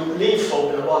to leave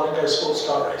Formula One and go sports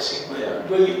car racing. Yeah.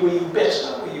 Were you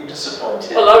bitter? Were you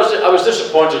disappointed? Well, I was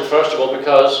disappointed, first of all,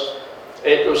 because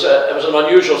it was an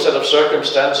unusual set of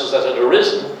circumstances that had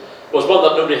arisen. It was one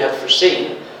that nobody had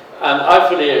foreseen, and I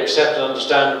fully accept and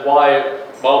understand why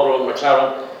Marlboro and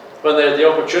McLaren, when they had the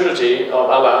opportunity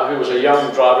of Alain, who was a young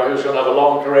driver who was going to have a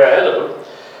long career ahead of him,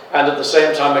 and at the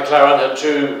same time McLaren had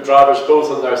two drivers both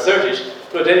in their 30s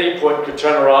who at any point could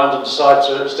turn around and decide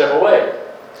to step away.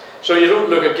 So you don't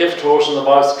look a gift horse in the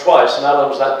mouth twice, and Alain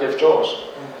was that gift horse.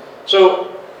 So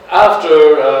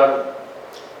after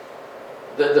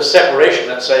the separation,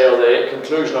 let's say, or the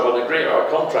conclusion of an agreement or a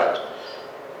contract,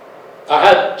 I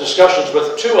had discussions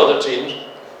with two other teams.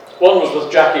 One was with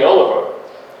Jackie Oliver,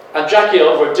 and Jackie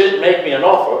Oliver did make me an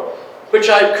offer which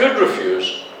I could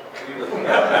refuse.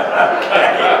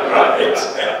 Right.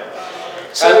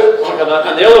 So,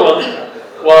 and the other one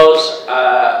was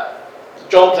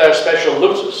John Player Special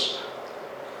Lotus.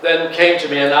 Then came to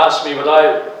me and asked me would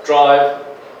I drive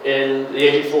in the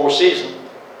 84 season,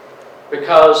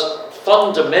 because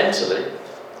fundamentally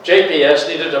JPS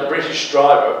needed a British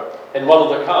driver in one of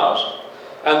the cars,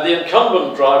 and the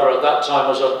incumbent driver at that time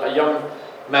was a young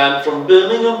man from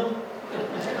Birmingham.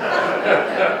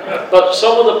 But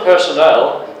some of the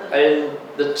personnel in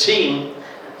the team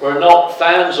were not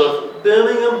fans of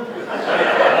Birmingham,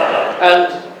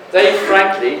 and they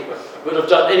frankly would have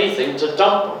done anything to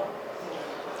dump him.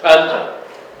 And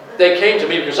they came to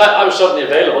me because I was suddenly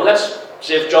available. Let's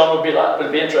see if John would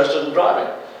be interested in driving.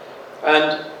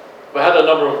 And we had a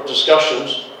number of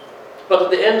discussions, but at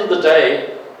the end of the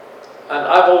day, and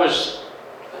I've always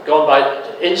gone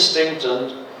by instinct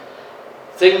and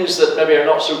things that maybe are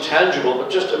not so tangible, but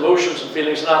just emotions and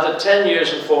feelings, and after 10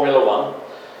 years in Formula One,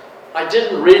 I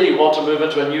didn't really want to move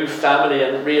into a new family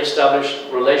and re-establish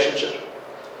relationships.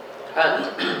 And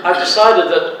I decided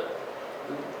that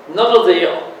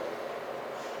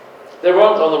they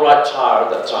weren't on the right tire at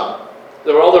that time.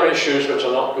 There were other issues which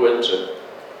I'll not go into.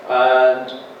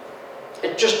 And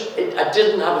I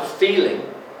didn't have a feeling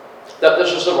that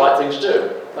this was the right thing to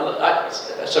do. And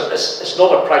it's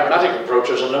not a pragmatic approach,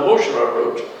 it's an emotional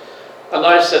approach. And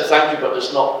I said, thank you, but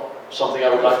it's not something I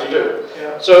would like to do.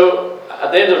 Yeah. So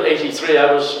at the end of '83,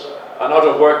 I was an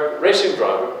out-of-work racing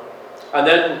driver. And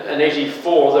then in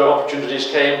 '84, the opportunities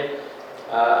came.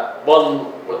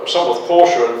 Some with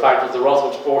Porsche, in fact, with the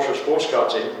Rothmans Porsche sports car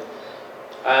team.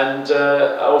 And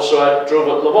I drove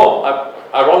at Le Mans,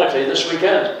 ironically, this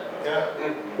weekend. Yeah.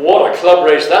 What a club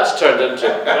race that's turned into.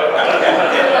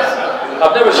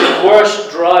 I've never seen worse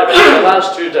driving in the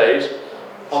last 2 days.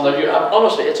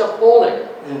 Honestly, it's appalling.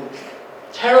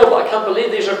 Terrible. I can't believe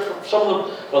these are some of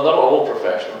them, well, not all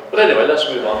professional. But anyway, let's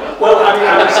move on. Well, I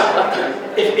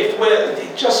mean, if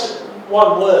we're just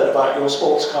one word about your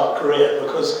sports car career,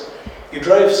 because you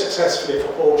drove successfully for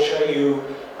Porsche, you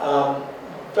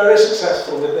very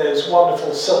successful with those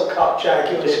wonderful silk cut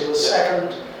Jaguars. You were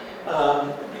second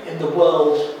in the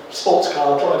World Sports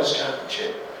Car Drivers'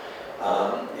 Championship.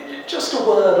 Just a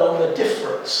word on the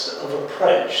difference of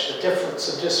approach, the difference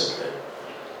of discipline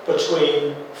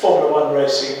between Formula One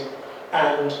racing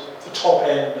and the top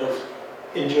end of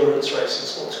endurance racing,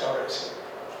 sports car racing.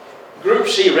 Group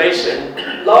C racing,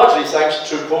 largely thanks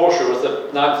to Porsche with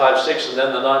the 956 and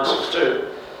then the 962,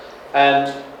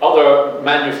 and other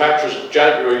manufacturers,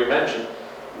 Jaguar you mentioned,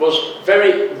 was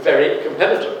very, very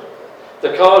competitive.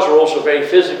 The cars were also very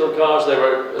physical cars. They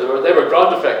were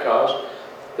ground effect cars.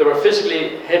 They were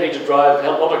physically heavy to drive,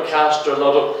 had a lot of caster, a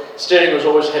lot of steering was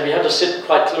always heavy. You had to sit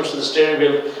quite close to the steering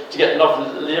wheel to get enough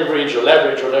leverage or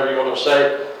whatever you want to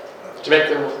say, to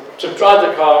drive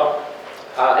the car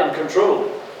in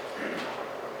control.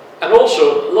 And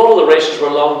also, a lot of the races were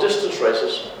long distance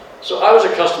races. So I was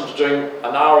accustomed to doing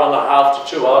an hour and a half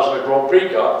to 2 hours in a Grand Prix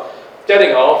car,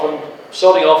 getting off and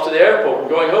starting off to the airport and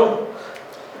going home.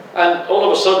 And all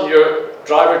of a sudden your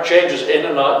driver changes in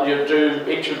and out, and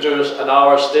each would do an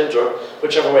hour stint or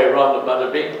whichever way around it might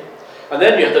have been. And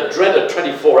then you had the dreaded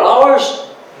 24 hours.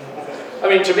 I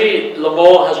mean, to me, Le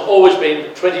Mans has always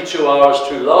been 22 hours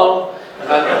too long,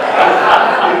 and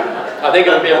I think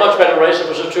it would be a much better race if it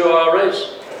was a 2-hour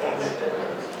race.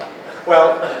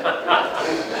 Well,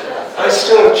 I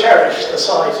still cherish the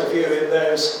sight of you in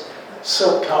those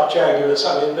silk-cut Jaguars.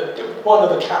 I mean, one of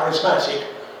the charismatic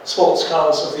sports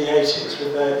cars of the 80s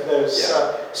with those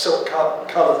silk-cut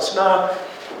colours. Now,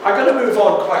 I'm going to move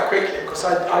on quite quickly because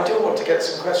I do want to get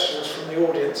some questions from the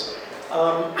audience.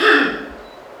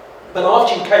 But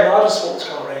after you came out of sports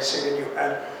car racing and you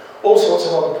had all sorts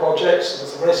of other projects, there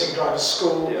was the Racing Drivers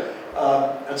School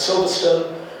at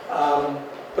Silverstone,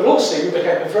 but also you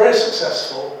became a very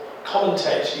successful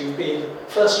commentator. You've been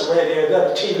first a radio,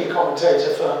 then a TV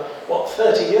commentator for,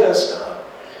 30 years now.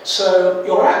 So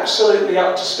you're absolutely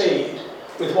up to speed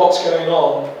with what's going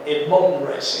on in modern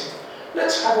racing.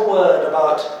 Let's have a word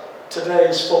about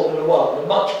today's Formula One, the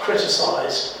much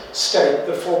criticised state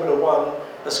that Formula One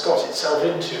has got itself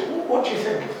into. What do you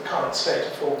think of the current state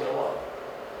of Formula One?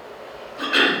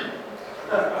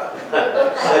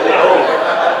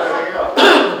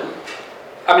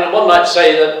 I mean, one might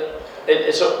say that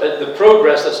the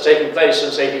progress that's taken place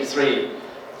since '83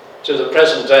 to the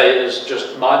present day is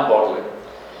just mind-boggling.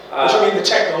 What do you mean the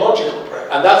technological progress?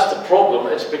 And that's the problem.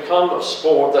 It's become a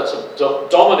sport that's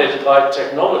dominated by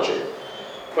technology.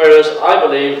 Whereas I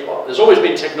believe, there's always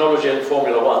been technology in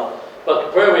Formula One,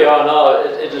 but where we are now,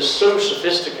 it is so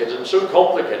sophisticated and so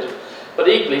complicated, but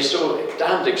equally so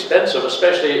damned expensive,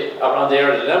 especially around the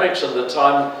aerodynamics and the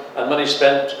time and money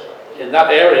spent in that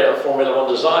area of Formula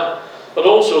One design, but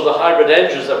also the hybrid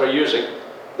engines that we're using.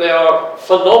 They are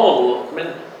phenomenal. I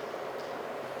mean,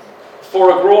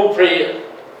 for a Grand Prix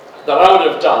that I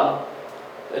would have done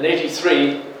in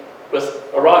 '83 with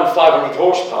around 500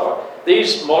 horsepower,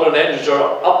 these modern engines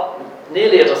are up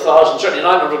nearly at 1,000, certainly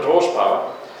 900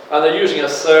 horsepower, and they're using a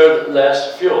third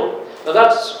less fuel. Now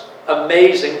that's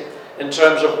amazing in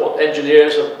terms of what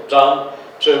engineers have done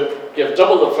to give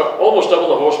almost double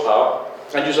the horsepower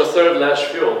and use a third less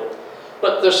fuel.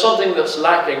 But there's something that's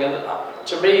lacking, and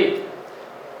to me,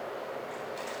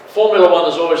 Formula One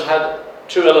has always had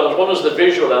two elements. One is the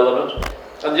visual element,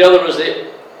 and the other is the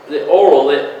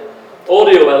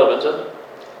audio element. And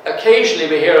occasionally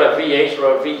we hear a V8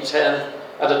 or a V10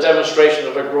 at a demonstration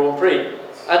at a Grand Prix,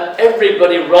 and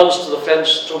everybody runs to the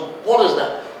fence to, what is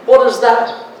that? What is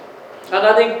that? And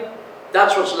I think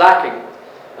that's what's lacking.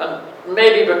 And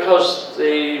maybe because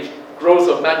the growth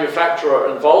of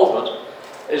manufacturer involvement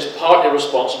is partly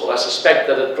responsible. I suspect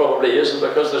that it probably isn't,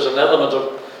 because there's an element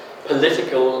of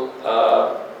political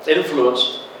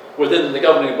influence within the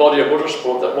governing body of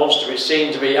motorsport that wants to be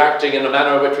seen to be acting in a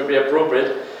manner which would be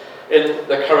appropriate in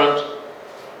the current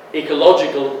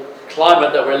ecological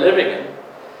climate that we're living in.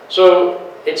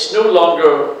 So it's no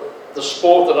longer the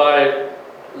sport that I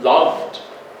loved.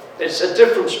 It's a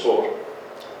different sport.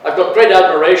 I've got great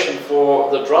admiration for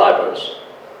the drivers,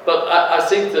 but I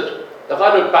think that if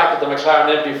I look back at the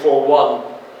McLaren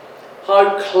MP4-1,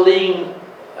 how clean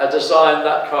a design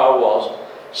that car was.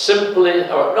 Simply,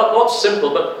 or not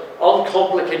simple, but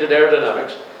uncomplicated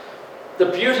aerodynamics. The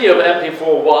beauty of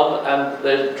MP4-1 and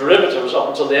the derivatives up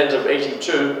until the end of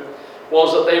 '82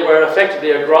 was that they were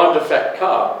effectively a ground effect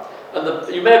car.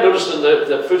 And you may have noticed in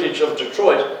the footage of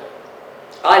Detroit,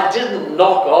 I didn't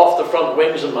knock off the front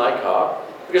wings in my car,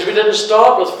 because we didn't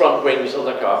start with front wings on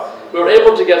the car. We were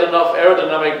able to get enough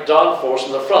aerodynamic downforce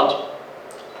in the front.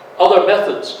 Other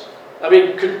methods, I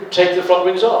mean, could take the front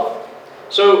wings off.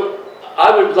 So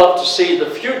I would love to see the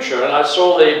future, and I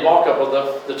saw the mock-up of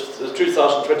the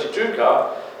 2022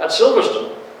 car at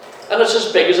Silverstone, and it's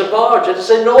as big as a barge. It's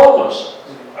enormous.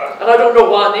 And I don't know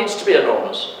why it needs to be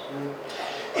enormous.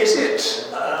 Is it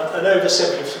an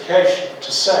oversimplification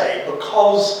to say,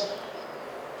 because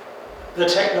the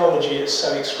technology is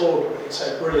so extraordinary, it's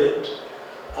so brilliant,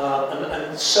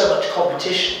 and so much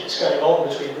competition is going on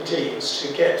between the teams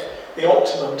to get the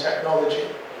optimum technology,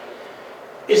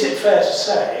 is it fair to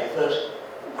say that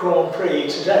Grand Prix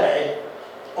today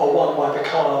are won by the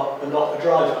car and not the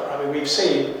driver? I mean, we've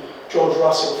seen George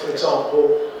Russell, for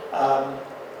example,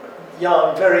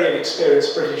 young, very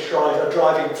inexperienced British driver,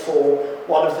 driving for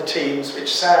one of the teams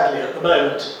which sadly at the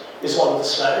moment is one of the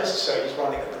slowest, so he's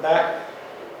running at the back.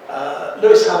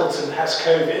 Lewis Hamilton has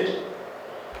COVID.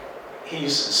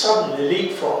 He's suddenly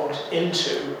leapfrogged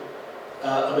into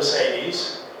a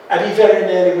Mercedes, and he very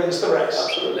nearly wins the race.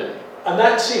 Absolutely. And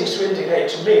that seems to indicate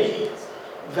to me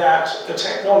that the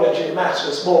technology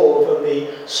matters more than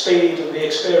the speed and the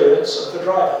experience of the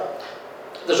driver.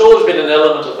 There's always been an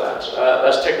element of that.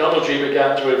 As technology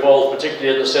began to evolve,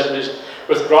 particularly in the 70s,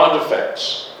 with ground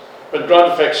effects. When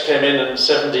ground effects came in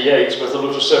 '78 with the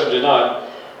Lotus 79,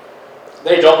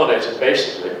 they dominated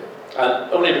basically.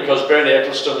 And only because Bernie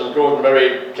Ecclestone and Gordon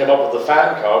Murray came up with the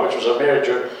fan car, which was a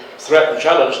major threat and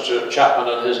challenge to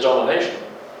Chapman and his domination.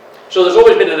 So there's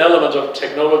always been an element of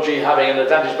technology having an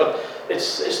advantage, but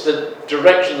it's the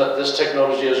direction that this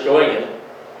technology is going in.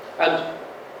 And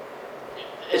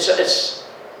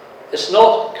it's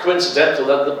not coincidental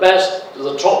that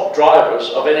the top drivers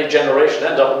of any generation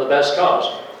end up in the best cars.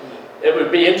 It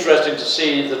would be interesting to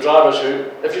see the drivers who,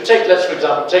 if you take, let's for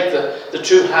example, take the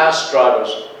two Haas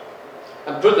drivers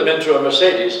and put them into a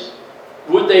Mercedes,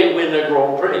 would they win a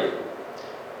Grand Prix?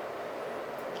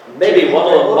 Maybe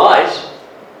one of them might,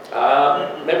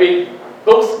 maybe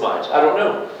both might, I don't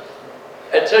know.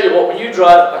 I tell you what, when you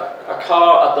drive a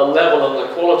car at the level and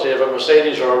the quality of a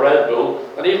Mercedes or a Red Bull,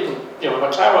 and even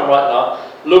McLaren right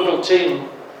now, local team,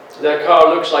 their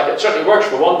car looks like, it certainly works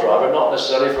for one driver, not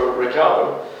necessarily for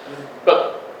Ricciardo,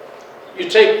 but you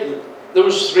take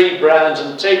those three brands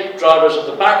and take drivers at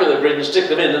the back of the grid and stick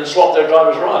them in and swap their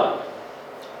drivers around.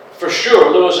 For sure,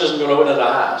 Lewis isn't going to win in a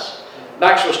Haas.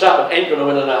 Max Verstappen ain't going to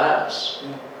win in a Haas.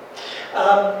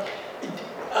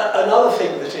 Another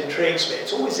thing that intrigues me,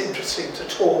 it's always interesting to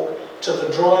talk to the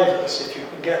drivers, if you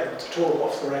can get them to talk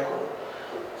off the record,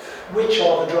 which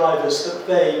are the drivers that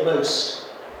they most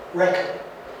reckon.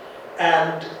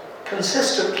 And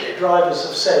consistently, drivers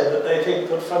have said that they think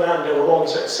that Fernando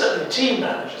Alonso, certainly team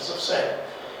managers have said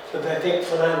that they think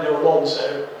Fernando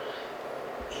Alonso,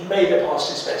 he may be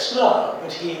past his best now,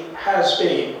 but he has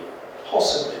been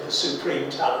possibly the supreme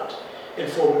talent in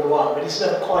Formula One, but he's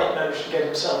never quite managed to get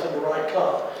himself in the right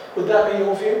car. Would that be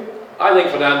your view? I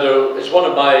think Fernando is one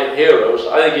of my heroes.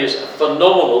 I think he's a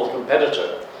phenomenal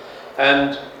competitor.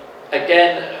 And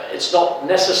again, it's not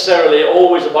necessarily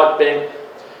always about being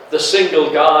the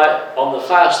single guy on the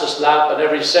fastest lap at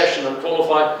every session and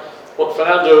qualifying. What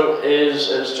Fernando is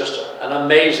just an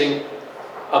amazing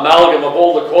amalgam of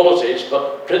all the qualities,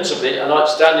 but principally an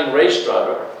outstanding race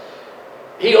driver.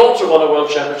 He also won a world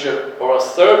championship, or a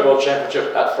third world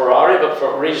championship at Ferrari, but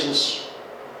for reasons,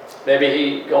 maybe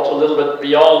he got a little bit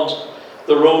beyond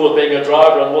the role of being a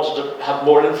driver and wanted to have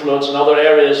more influence in other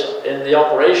areas in the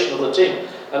operation of the team.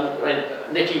 And I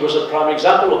mean, Nicky was a prime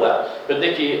example of that. But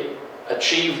Nicky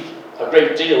achieved a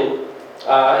great deal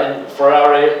in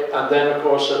Ferrari and then, of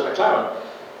course, at McLaren.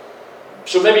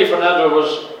 So maybe Fernando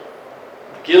was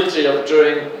guilty of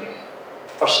doing,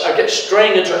 or I get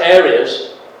straying into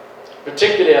areas,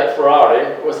 particularly at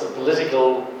Ferrari, with the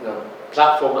political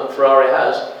platform that Ferrari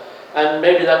has, and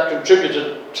maybe that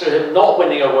contributed to him not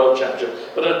winning a world championship.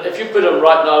 But if you put him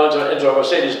right now into a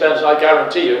Mercedes-Benz, I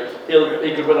guarantee you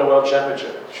he could win a world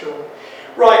championship. Sure.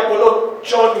 Right, well look,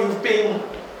 John, you've been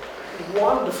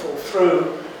wonderful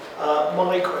through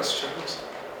my questions.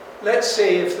 Let's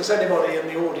see if there's anybody in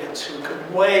the audience who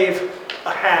can wave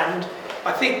a hand.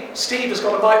 I think Steve has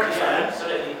got a microphone. Yeah,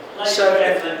 absolutely. Ladies So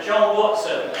and gentlemen, John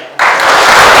Watson.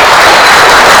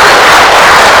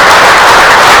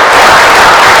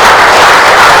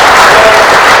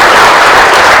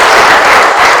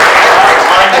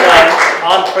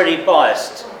 I'm pretty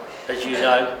biased, as you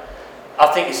know. I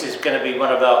think this is going to be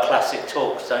one of our classic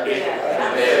talks, don't you?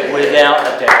 Yeah. Without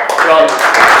a doubt. John,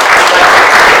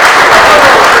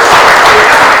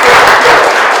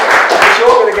 you're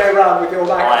going to go around with your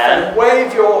microphone.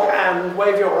 Wave your hand,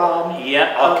 wave your arm.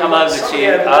 Yeah, I'll come over to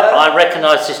you. I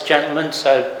recognise this gentleman,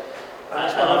 so. And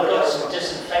I've got some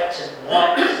disinfectant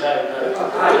wipes, so you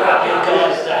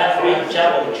guys that have been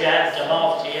double jabbed, I'm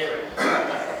after you.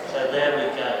 So there we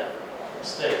go.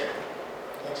 Steve.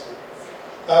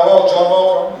 Well, John,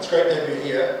 welcome. It's great to have you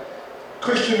here.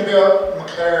 Question about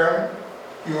McLaren.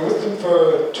 You were with them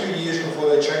for 2 years before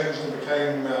they changed and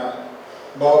became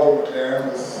Marlboro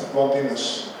McLaren with Ron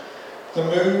Dennis. The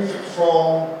move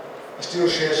from a steel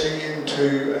chassis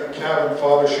into a carbon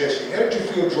fibre chassis. How did you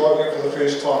feel driving it for the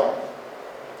first time?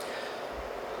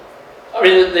 I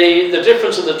mean, the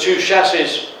difference in the two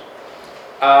chassis,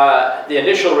 the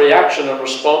initial reaction and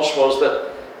response was that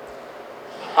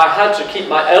I had to keep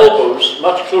my elbows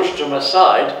much closer to my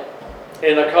side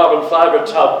in a carbon fibre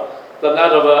tub than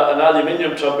that of an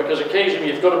aluminium tub, because occasionally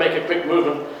you've got to make a quick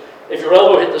movement. If your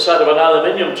elbow hit the side of an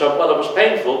aluminium tub, well, it was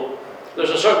painful. There's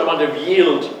a certain amount of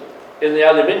yield in the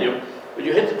aluminium, but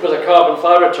you hit it with a carbon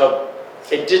fibre tub,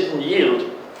 it didn't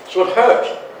yield, so it hurt.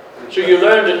 So you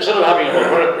learned, instead of having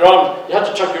your arm, you had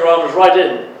to tuck your arms right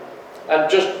in and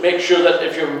just make sure that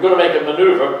if you were going to make a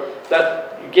manoeuvre,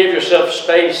 that you gave yourself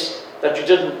space, that you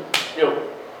didn't,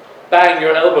 bang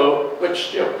your elbow,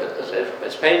 which,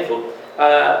 it's painful.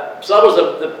 So that was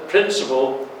the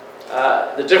principle,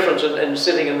 the difference in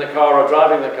sitting in the car or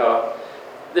driving the car.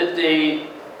 The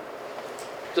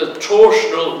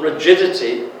torsional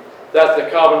rigidity that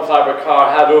the carbon fibre car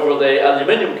had over the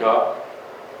aluminium car,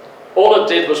 all it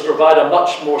did was provide a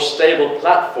much more stable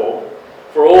platform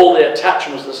for all the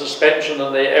attachments, the suspension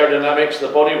and the aerodynamics, the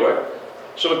bodywork.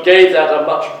 So it gave that a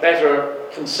much better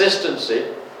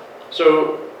consistency.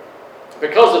 So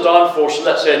because the downforce,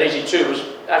 let's say in 82, was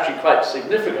actually quite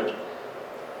significant,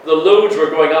 the loads were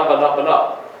going up and up and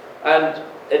up. And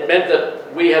it meant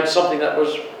that we had something that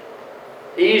was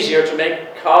easier to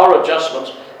make car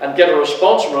adjustments and get a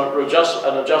response from an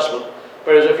adjustment.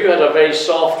 Whereas if you had a very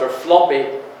soft or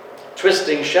floppy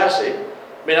twisting chassis,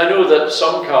 I mean, I know that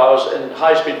some cars in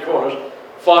high-speed corners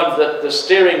found that the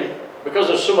steering, because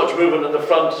there's so much movement in the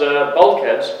front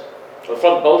bulkhead,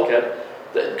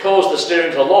 that it caused the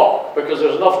steering to lock, because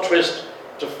there's enough twist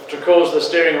to cause the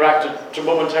steering rack to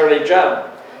momentarily jam.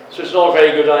 So it's not a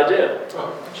very good idea.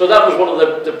 So that was one of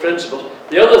the principles.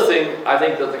 The other thing I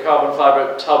think that the carbon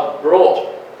fibre tub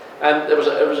brought, and there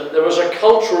was a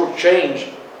cultural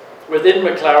change within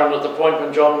McLaren at the point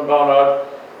when John Barnard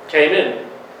came in.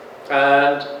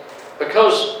 And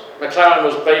because McLaren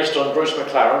was based on Bruce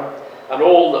McLaren and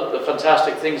all the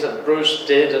fantastic things that Bruce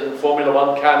did in Formula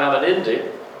One, Can-Am and Indy,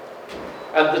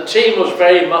 and the team was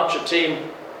very much a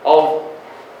team of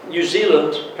New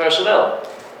Zealand personnel.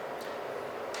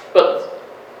 But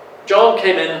John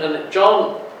came in, and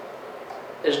John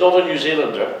is not a New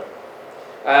Zealander.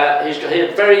 He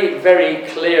had very, very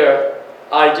clear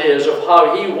ideas of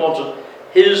how he wanted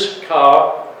his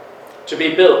car to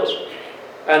be built.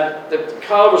 And the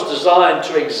car was designed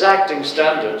to exacting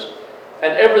standards,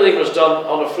 and everything was done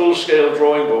on a full-scale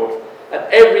drawing board. And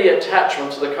every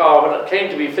attachment to the car, when it came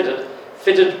to be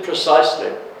fitted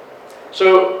precisely.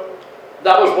 So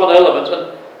that was one element.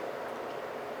 And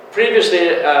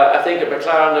previously, I think at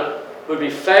McLaren, it would be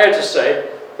fair to say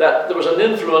that there was an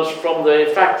influence from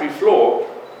the factory floor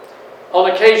on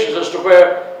occasions as to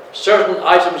where certain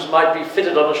items might be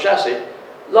fitted on a chassis,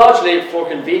 largely for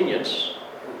convenience.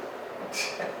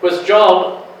 With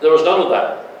John, there was none of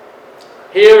that.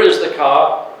 Here is the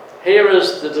car, here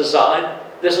is the design,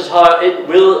 this is how it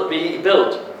will be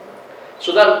built.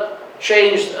 So that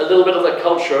changed a little bit of the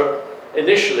culture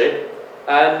initially,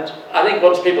 And I think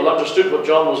once people understood what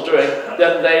John was doing,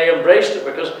 then they embraced it,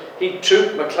 because he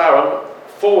took McLaren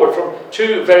forward from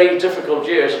two very difficult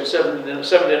years in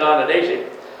 79 and 80,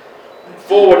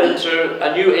 forward into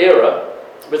a new era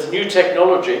with new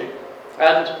technology.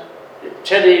 And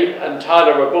Teddy and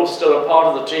Tyler were both still a part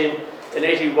of the team in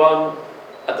 81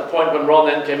 at the point when Ron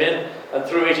then came in, and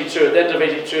through 82. At the end of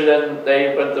 82 then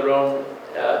they went their own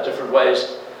different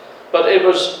ways. But it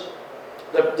was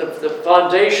the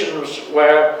foundations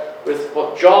were with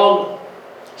what John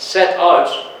set out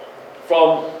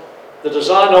from the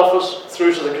design office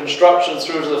through to the construction,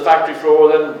 through to the factory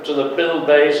floor, then to the build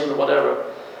bays and whatever.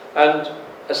 And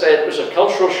I say it was a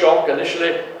cultural shock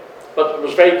initially, but it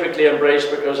was very quickly embraced,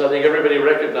 because I think everybody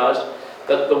recognised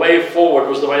that the way forward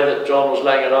was the way that John was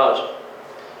laying it out.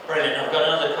 Brilliant. I've got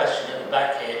another question at the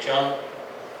back here, John.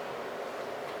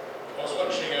 I was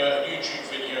watching a YouTube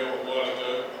video a while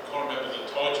ago, I can't remember the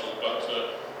title, but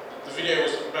the video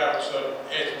was about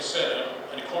Ayrton Senna,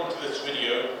 and according to this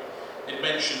video, it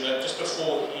mentioned that just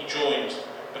before he joined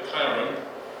McLaren,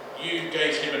 you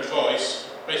gave him advice,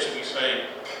 basically saying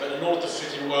that in order to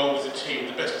fit in well with the team,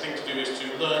 the best thing to do is to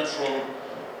learn from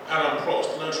Alain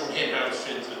Prost, learn from him how to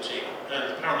fit into the team. And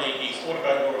apparently he thought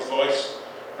about your advice,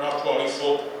 and after a while he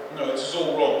thought, no, this is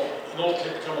all wrong. In order to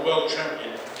become a world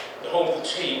champion, the whole of the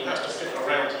team has to fit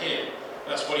around him.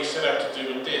 And that's what he set out to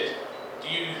do and did. Do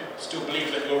you still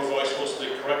believe that your advice was the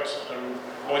correct and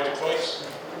right advice?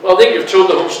 Well, I think you've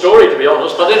told the whole story, to be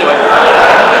honest, but anyway.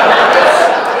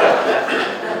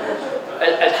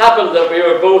 It happened that we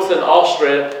were both in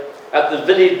Austria at the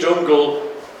Willy Dungal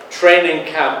training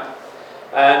camp,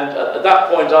 and at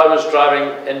that point I was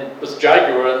driving with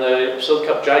Jaguar in the Silk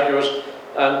Cup Jaguars,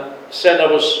 and Senna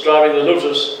was driving the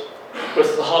Lotus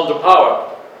with the Honda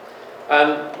Power.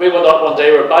 And we went out one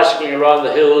day, we were bicycling around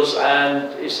the hills,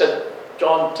 and he said,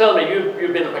 John, tell me,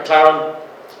 you've been at McLaren,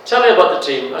 tell me about the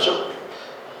team. I said,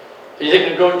 are you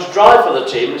thinking of going to drive for the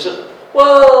team? He said,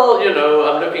 well, you know,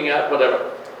 I'm looking at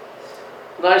whatever.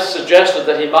 And I suggested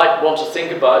that he might want to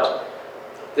think about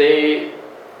the,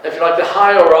 if you like, the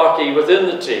hierarchy within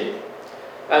the team.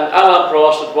 And Alain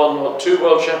Prost had won, 2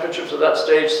 world championships at that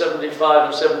stage, 75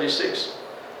 and 76.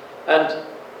 And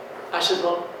I said,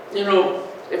 well, you know,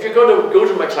 if you're going to go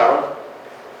to McLaren,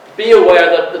 be aware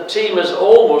that the team is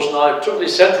almost now totally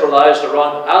centralised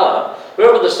around Alain.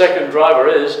 Whoever the second driver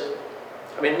is,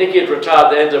 I mean, Nicky had retired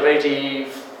at the end of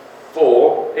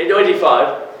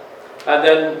 85, and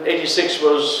then 86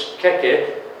 was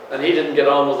Keke, and he didn't get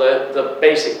on with the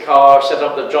basic car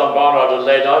setup that John Barnard had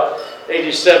laid out.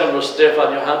 87 was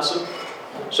Stefan Johansson.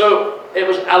 So it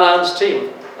was Alain's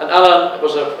team, and Alain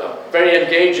was a very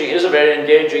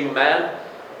engaging man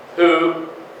who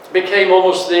became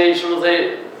almost the sort of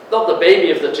not the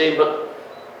baby of the team, but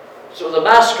sort of the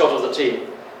mascot of the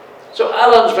team. So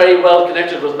Alain's very well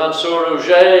connected with Mansour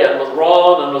Rouget and with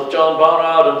Ron and with John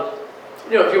Barnard, and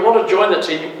you know, if you want to join the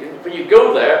team, when you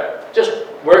go there, just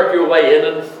work your way in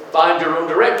and find your own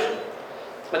direction.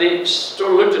 And he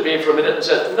sort of looked at me for a minute and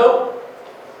said, no.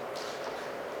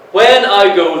 When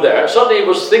I go there, suddenly he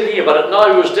was thinking about it, now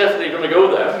he was definitely going to go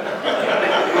there.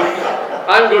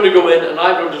 I'm going to go in and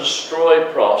I'm going to destroy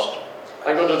Prost.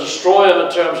 I'm going to destroy him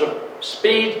in terms of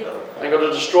speed, I'm going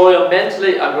to destroy him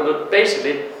mentally, I'm going to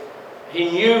basically, he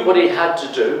knew what he had to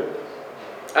do,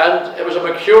 and it was a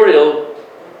mercurial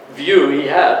view he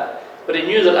had, but he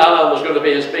knew that Alain was going to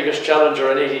be his biggest challenger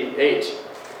in 88,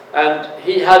 and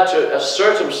he had to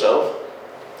assert himself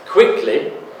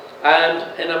quickly and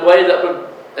in a way that would,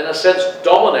 in a sense,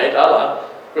 dominate Alain,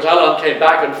 because Alain came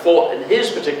back and fought in his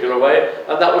particular way,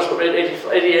 and that was what made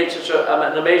 88 such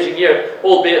an amazing year,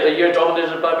 albeit a year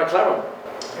dominated by McLaren.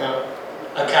 Yeah.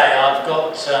 Okay, I've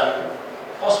got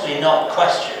possibly not a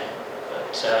question,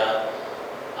 but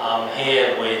I'm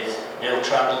here with Neil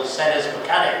Trundle, Senna's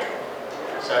mechanic,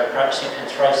 so perhaps you can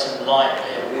throw some light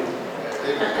here.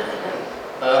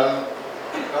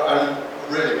 I'm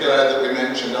really glad that we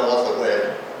mentioned Arthur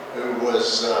Webb, who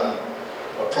was a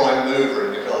prime mover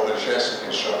in the carbon chassis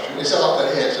construction. Is Arthur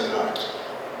here tonight?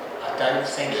 I don't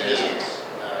think he is.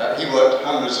 No. He worked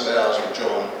hundreds of hours with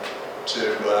John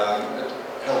to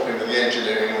help him with the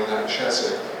engineering on that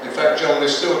chassis. In fact, John, we've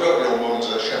still got your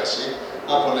Monza chassis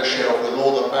up on the shelf with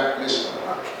all the backlist,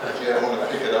 if you ever want to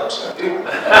pick it up. So.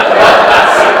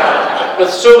 With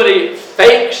so many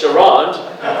fakes around,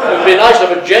 it would be nice to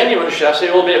have a genuine chassis,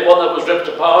 albeit one that was ripped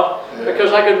apart,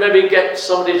 because I could maybe get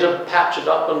somebody to patch it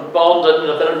up and bond it in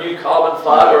a bit of new carbon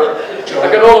fibre. I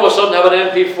could all of a sudden have an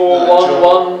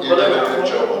MP411, whatever. You did a good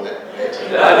job on it.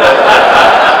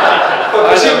 Well,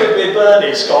 presumably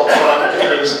Bernie's got one in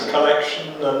his collection.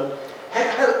 And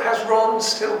how has Ron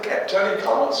still kept any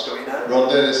cars, do we know? Ron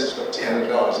Dennis has got 10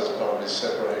 cars as part of his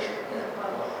separation.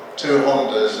 Yeah. 2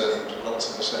 Hondas and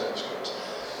lots of Mercedes cars.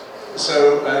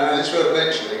 So, and it's worth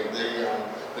mentioning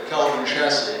the carbon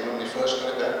chassis when we first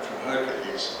got it back from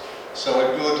Hercules. So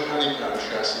a good honeycomb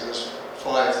chassis was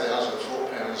 5,000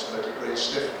 foot-pounds per degree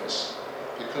stiffness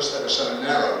because they were so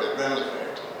narrow with ground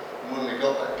effect. And when we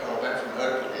got that car back from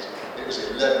Hercules, it was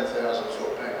 11,000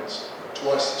 foot-pounds,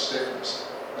 twice the stiffness.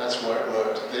 That's why it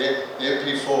worked. The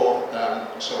MP4, the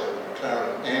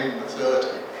McLaren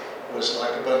M30 was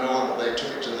like a banana. They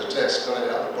took it to the test, got it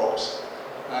out of the box,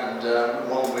 and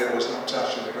one wheel was not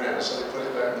touching the ground, so they put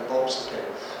it back in the box again.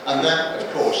 And that,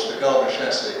 of course, the carbon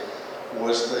chassis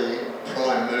was the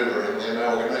prime mover in the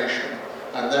amalgamation,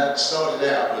 and that started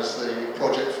out as the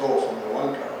Project 4 Formula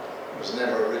 1 car. It was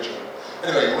never original.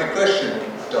 Anyway, my question,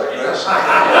 digress,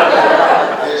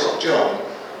 is, John,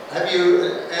 have you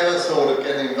ever thought of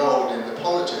getting involved in the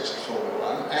politics of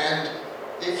Formula 1? And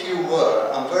if you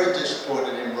were, I'm very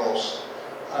disappointed in Ross.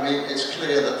 I mean, it's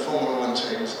clear that Formula 1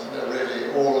 teams, they're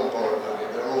really all on borrowed money.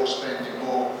 They're all spending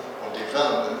more on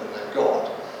development than they've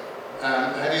got.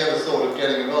 Have you ever thought of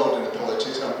getting involved in the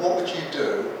politics? And what would you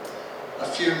do? A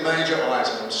few major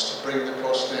items to bring the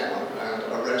cost down and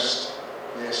arrest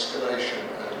the escalation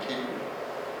and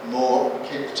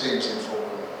keep the teams informed.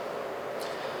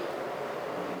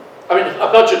 I mean,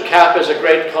 a budget cap is a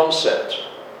great concept,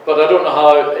 but I don't know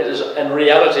how it is in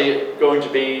reality going to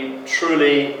be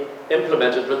truly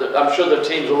implemented. But I'm sure the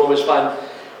teams will always find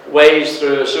ways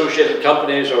through associated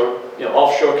companies or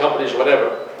offshore companies or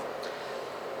whatever.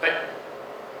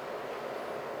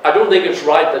 I don't think it's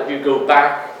right that you go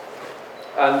back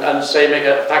and say make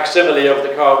a facsimile of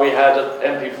the car we had at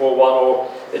MP41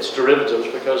 or its derivatives,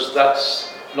 because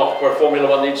that's not where Formula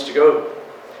 1 needs to go.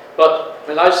 But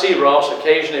when I see Ross,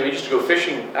 occasionally we used to go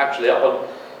fishing actually up on,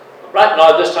 right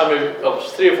now this time of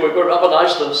 3 or 4 weeks, we're up in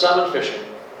Iceland salmon fishing.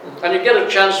 And you get a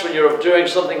chance when you're doing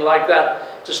something like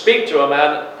that to speak to a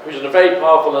man who's in a very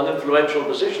powerful and influential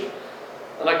position.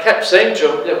 And I kept saying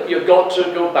to him, you've got to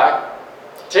go back,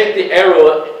 take the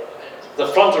aero, the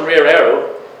front and rear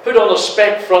aero, put on a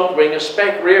spec front wing, a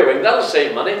spec rear wing, that'll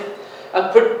save money,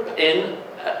 and put in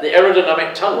the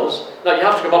aerodynamic tunnels. Now you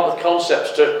have to come up with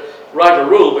concepts to write a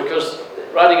rule, because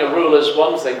writing a rule is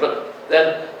one thing, but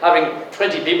then having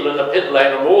 20 people in a pit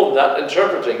lane or more than that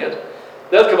interpreting it,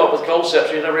 they'll come up with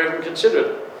concepts you never even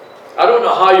considered. I don't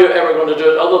know how you're ever going to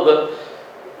do it other than,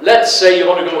 let's say you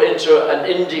want to go into an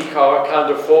IndyCar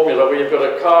kind of formula where you've got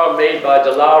a car made by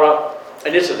Dallara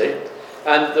in Italy,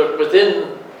 and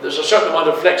there's a certain amount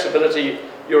of flexibility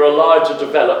you're allowed to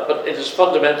develop, but it is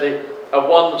fundamentally a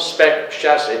one-spec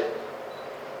chassis.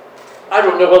 I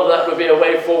don't know whether that would be a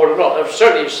way forward or not. It would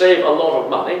certainly save a lot of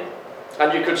money,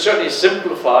 and you could certainly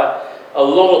simplify a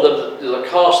lot of the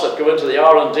costs that go into the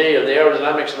R&D and the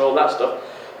aerodynamics and all that stuff.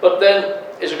 But then,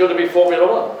 is it going to be Formula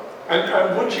 1?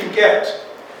 And would you get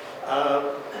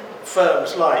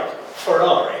firms like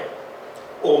Ferrari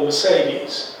or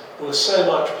Mercedes, who are so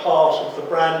much part of the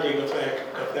branding of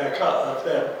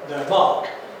their mark?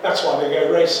 That's why they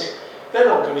go racing. They're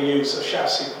not going to use a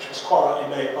chassis which was quietly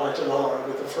made by Dallara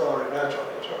with a Ferrari badge on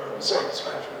it or a Mercedes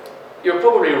badge on it. You're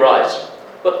probably right,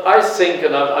 but I think,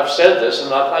 and I've said this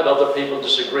and I've had other people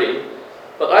disagree,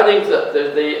 but I think that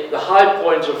the high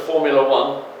point of Formula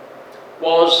 1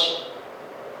 was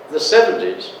the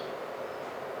 70s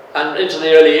and into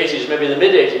the early 80s, maybe the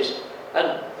mid 80s,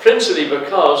 and principally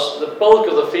because the bulk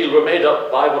of the field were made up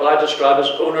by what I describe as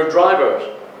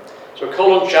owner-drivers. So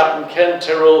Colin Chapman, Ken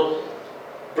Tyrrell,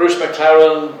 Bruce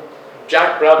McLaren,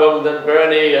 Jack Brabham, then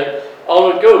Bernie, and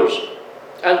on it goes.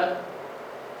 And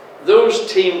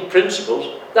those team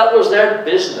principals, that was their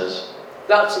business.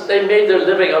 They made their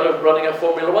living out of running a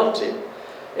Formula 1 team.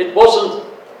 It wasn't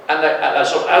a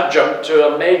sort of adjunct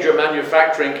to a major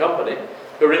manufacturing company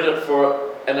who are in it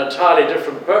for an entirely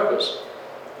different purpose.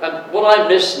 And what I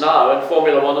miss now in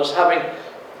Formula 1 is having,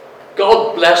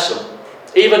 God bless him,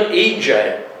 even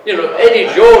EJ, Eddie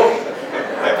Jordan.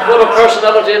 What a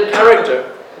personality and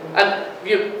character. And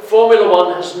Formula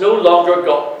 1 has no longer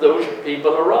got those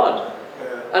people around.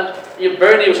 And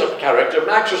Bernie was a character,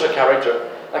 Max was a character.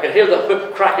 I can hear the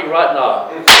whip cracking right now.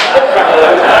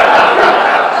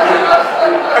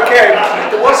 Okay,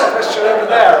 there was a question over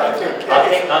there, I think. I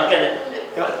think I'm going to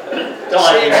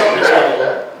dive into this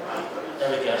level.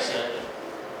 There we go, sir.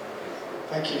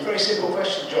 Thank you. Very simple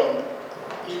question, John.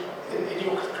 In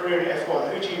your career in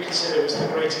F1, who do you consider was the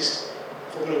greatest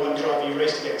Formula 1 driver you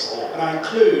raced against? And I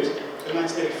include the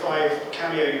 1985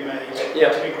 cameo you made at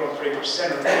the Big Grand Prix, which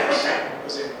Senna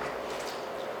was in.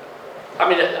 I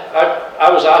mean,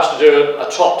 I was asked to do a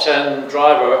top 10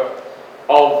 driver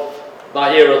of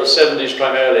my era, the 70s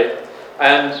primarily,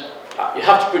 and you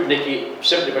have to put Nicky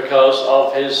simply because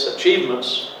of his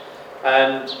achievements,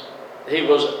 and he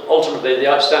was ultimately the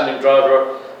outstanding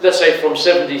driver, let's say from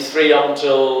 73 up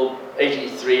until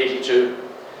 83, 82.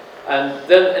 And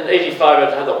then in 85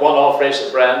 I'd had that one-off race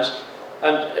at Brands,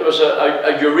 and it was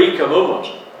a eureka moment,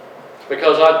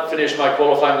 because I'd finished my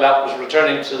qualifying lap, was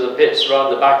returning to the pits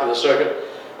around the back of the circuit,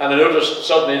 and I noticed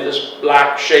suddenly this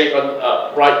black shape and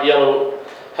a bright yellow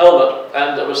helmet,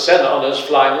 and it was Senna on his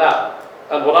flying lap.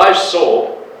 And what I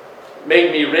saw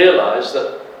made me realise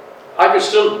that I could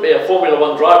still be a Formula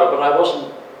One driver, but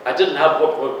I didn't have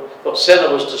what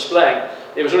Senna was displaying.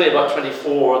 He was only about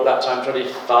 24 at that time,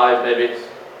 25 maybe,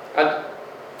 and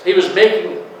he was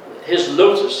making his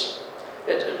Lotus.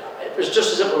 It was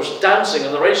just as if it was dancing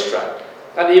on the racetrack.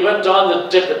 And he went down the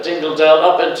dip at Dingledell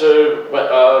up into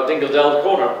Dingledell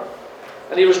corner,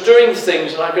 and he was doing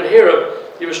things, and I could hear him.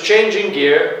 He was changing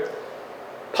gear,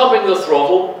 pumping the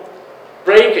throttle,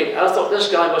 braking. I thought, this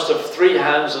guy must have 3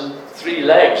 hands and 3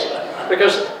 legs,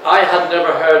 because I had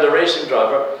never heard a racing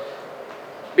driver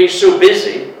be so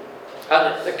busy,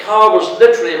 and the car was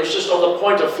literally, it was just on the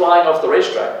point of flying off the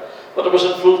racetrack, but it was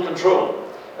in full control.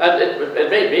 And it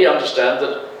made me understand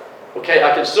that, okay,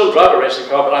 I can still drive a racing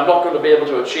car, but I'm not going to be able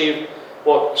to achieve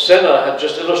what Senna had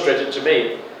just illustrated to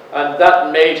me. And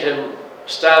that made him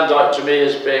stand out to me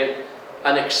as being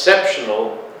an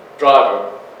exceptional driver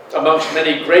amongst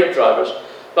many great drivers.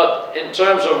 But in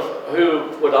terms of who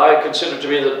would I consider to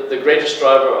be the greatest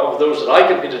driver of those that I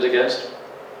competed against,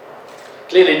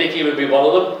 clearly Nicky would be one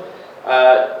of them.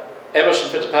 Emerson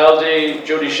Fittipaldi,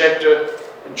 Jody Scheckter,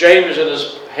 James in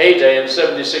his heyday in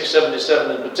 76,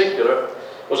 77 in particular,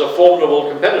 was a formidable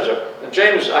competitor. And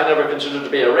James I never considered to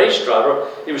be a race driver,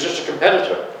 he was just a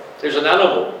competitor. He was an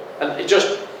animal, and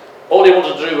all he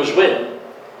wanted to do was win.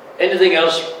 Anything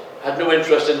else had no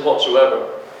interest in whatsoever.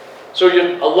 So you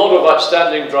had a lot of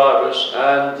outstanding drivers,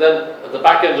 and then at the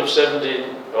back end of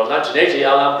 1980,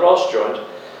 Alain Prost joined,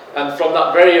 and from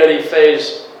that very early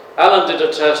phase, Alain did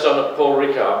a test on at Paul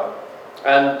Ricard,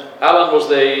 and Alain was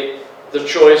the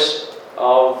choice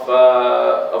of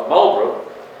Marlboro,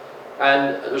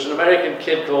 and there was an American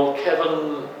kid called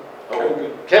Kevin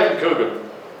Coogan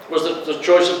was the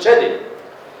choice of Teddy.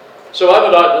 So I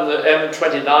went out in the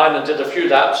M29 and did a few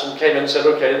laps and came in and said,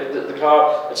 okay, the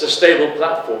car, it's a stable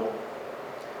platform.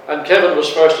 And Kevin was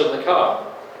first in the car.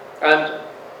 And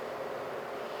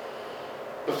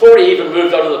before he even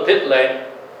moved out of the pit lane,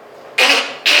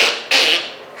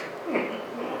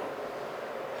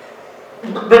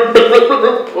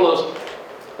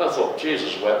 I thought,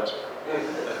 Jesus wept.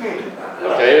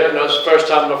 Okay, and that's the first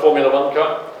time in a Formula One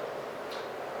car.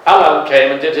 Alain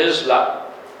came and did his lap.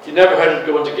 You never heard it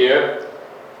go into gear.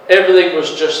 Everything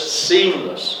was just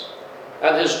seamless.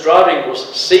 And his driving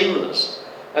was seamless.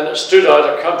 And it stood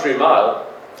out a country mile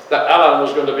that Alain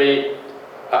was going to be,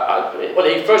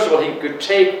 first of all, he could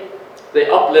take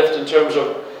the uplift in terms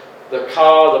of the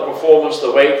car, the performance,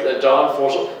 the weight, the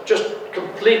downforce, just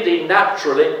completely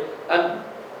naturally, and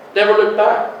never looked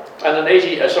back. And in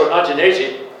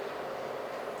 1980,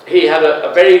 he had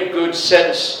a very good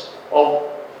sense of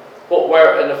what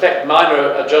were in effect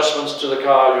minor adjustments to the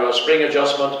car, a spring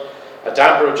adjustment, a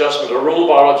damper adjustment, a roll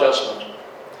bar adjustment.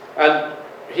 And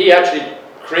he actually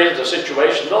created a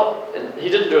situation, he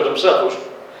didn't do it himself, it was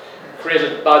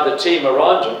created by the team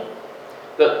around him,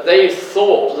 that they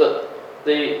thought that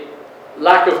the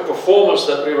lack of performance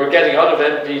that we were getting out of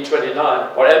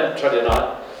MP29, or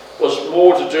M29, was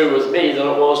more to do with me than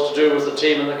it was to do with the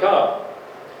team in the car.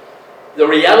 The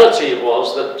reality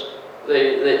was that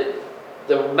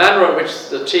the manner in which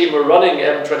the team were running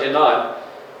M29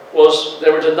 was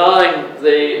they were denying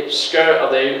the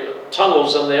the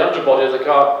tunnels and the underbody of the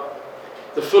car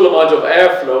the full amount of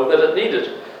airflow that it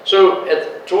needed. So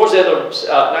towards the end of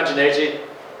 1980,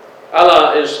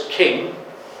 Alain is king,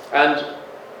 and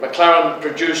McLaren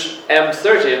produced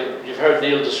M30, and you've heard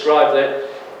Neil describe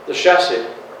the chassis.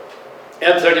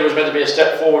 M30 was meant to be a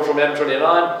step forward from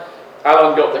M29.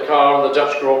 Alain got the car on the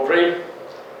Dutch Grand Prix.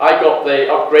 I got the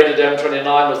upgraded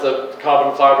M29 with the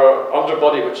carbon fibre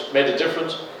underbody, which made a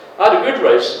difference. I had a good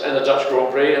race in the Dutch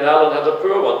Grand Prix, and Alain had a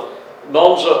poor one.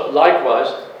 Monza,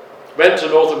 likewise. Went to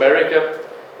North America,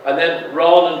 and then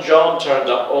Ron and John turned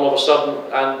up all of a sudden,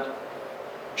 and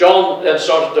John then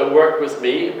started to work with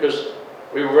me, because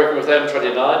we were working with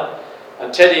M29,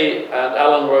 and Teddy and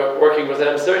Alain were working with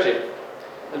M30.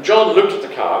 And John looked at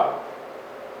the car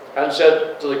and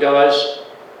said to the guys,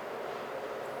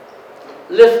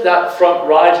 lift that front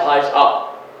ride height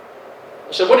up.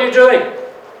 I said, what are you doing?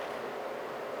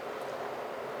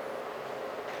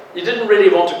 He didn't really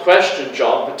want to question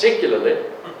John particularly,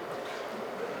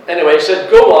 anyway, he said,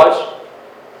 go out,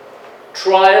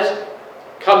 try it,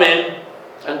 come in,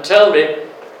 and tell me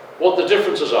what the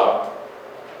differences are.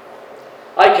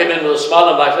 I came in with a smile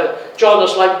on my face. John,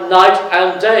 it's like night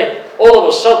and day. All of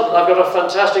a sudden, I've got a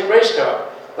fantastic race car.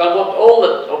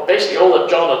 And basically all that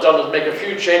John had done was make a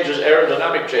few changes,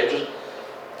 aerodynamic changes,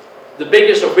 the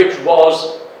biggest of which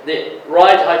was the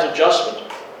ride height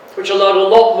adjustment, which allowed a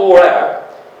lot more air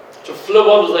to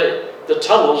flow under the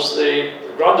tunnels, the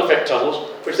ground effect tunnels,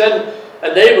 which then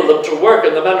enabled them to work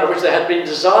in the manner in which they had been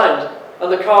designed.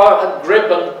 And the car had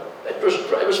grip, and it was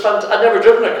fantastic. I'd never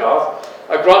driven a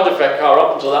ground effect car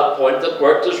up until that point that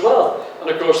worked as well. And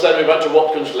of course then we went to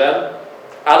Watkins Glen.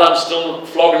 Alan still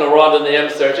flogging around in the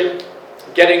M30,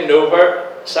 getting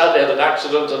nowhere. Sadly had an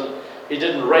accident and he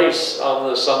didn't race on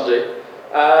the Sunday.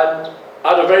 And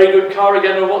I had a very good car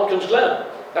again in Watkins Glen.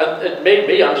 And it made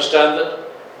me understand that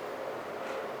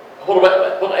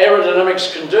what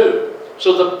aerodynamics can do.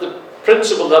 So the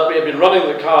principle that we had been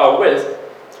running the car with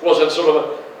was a sort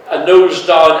of a nose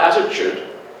down attitude.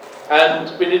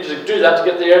 And we needed to do that to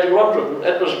get the air to 100.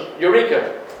 It was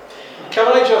eureka. Can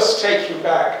I just take you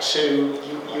back to,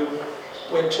 you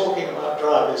when talking about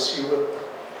drivers, you were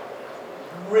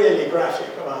really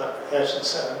graphic about Ayrton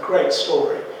Senna, great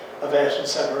story of Ayrton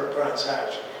Senna at Brands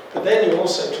Hatch. But then you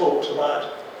also talked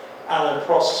about Alain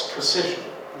Prost's precision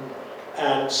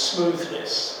and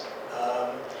smoothness.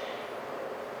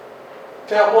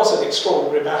 That was an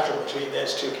extraordinary battle between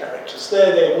those two characters.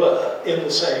 There they were in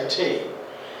the same team.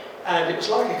 And it was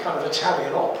like a kind of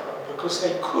Italian opera, because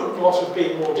they could not have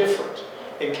been more different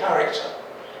in character.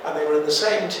 And they were in the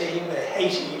same team, they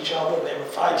hated each other, they were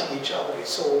fighting each other. We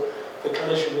saw the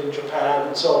collision in Japan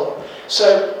and so on.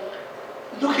 So,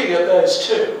 looking at those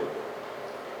two,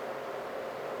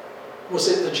 was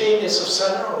it the genius of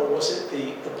Senna or was it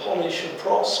the polish of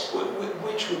Prost?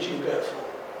 Which would you go for?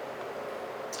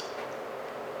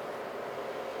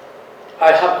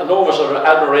 I have enormous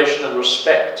admiration and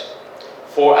respect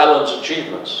for Alan's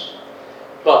achievements.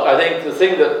 But I think the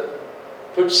thing that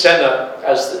put Senna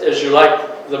as you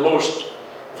like, the most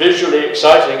visually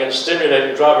exciting and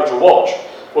stimulating driver to watch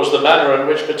was the manner in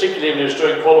which, particularly when he was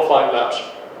doing qualifying laps,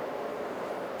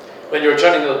 when you were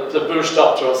turning the boost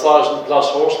up to 1,000+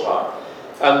 horsepower,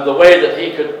 and the way that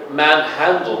he could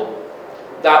manhandle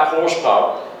that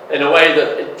horsepower in a way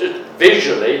that it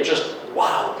visually just,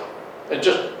 wow,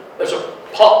 there's a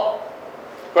pop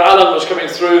where Alan was coming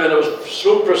through, and it was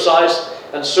so precise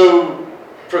and so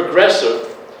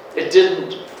progressive, it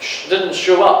didn't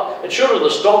show up. It showed on the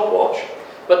stopwatch,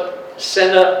 but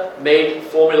Senna made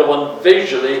Formula One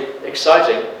visually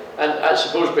exciting, and I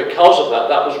suppose because of that,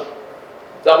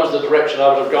 that was the direction I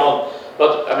would have gone.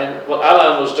 But I mean, what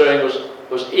Alain was doing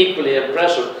was equally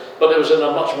impressive, but it was in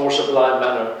a much more sublime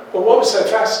manner. Well, what was so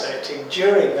fascinating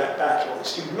during that battle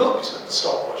is you looked at the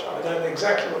stopwatch. I know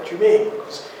exactly what you mean,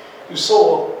 because you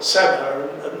saw Senna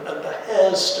and the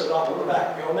hairs stood up at the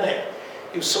back of your neck.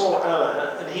 You saw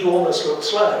Alain and he almost looked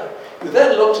slow. You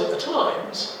then looked at the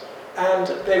times and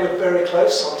they were very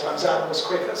close. Sometimes Alain was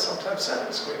quicker, sometimes Senna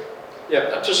was quicker.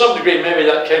 Yeah, to some degree maybe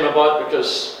that came about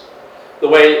because the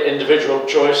way individual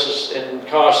choices in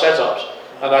car setups,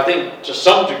 and I think to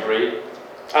some degree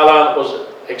Alain was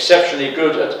exceptionally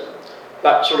good at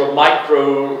that sort of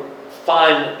micro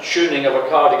fine tuning of a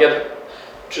car to get it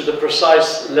to the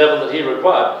precise level that he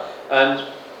required. And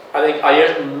I think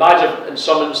Ayrton might have in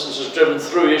some instances driven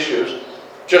through issues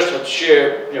just with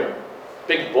sheer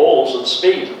big balls and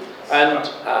speed, and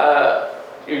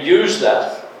you use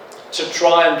that to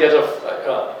try and get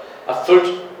a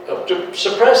foot to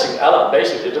suppressing Alain,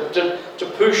 basically to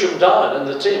push him down in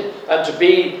the team, and to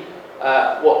be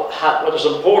what is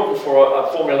important for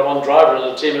a Formula One driver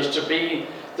in the team is to be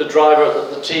the driver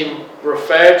that the team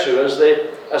refer to as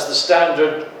the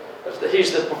standard.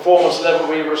 He's the performance level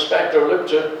we respect or look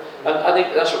to, and I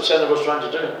think that's what Senna was trying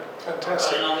to do.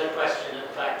 Fantastic. Another question at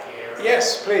the back here.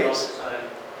 Yes, please.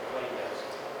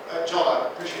 John, I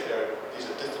appreciate these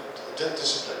are different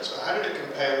disciplines, but how did it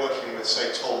compare working with,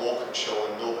 say, Tom Walkinshaw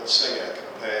and Norbert Singer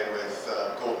compared with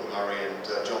Gordon Murray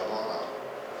and John Barnard?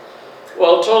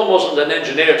 Well, Tom wasn't an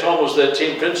engineer, Tom was the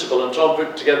team principal, and Tom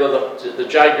put together the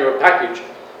Jaguar package.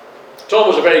 Tom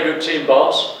was a very good team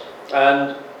boss,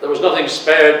 and there was nothing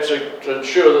spared to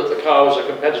ensure that the car was a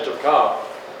competitive car.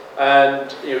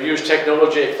 And used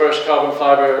technology, first carbon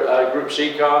fibre Group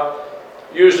C car,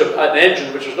 used an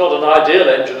engine which was not an ideal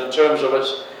engine in terms of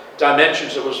its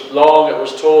dimensions. It was long, it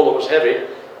was tall, it was heavy,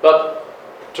 but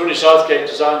Tony Southgate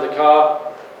designed the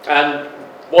car, and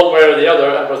one way or the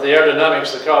other, and with the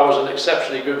aerodynamics, the car was an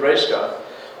exceptionally good race car.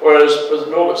 Whereas with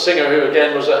Norbert Singer, who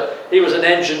again he was an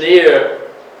engineer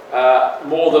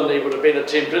more than he would have been a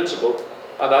team principal.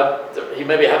 And he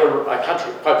maybe had I can't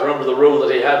quite remember the role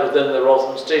that he had within the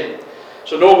Rothmans team.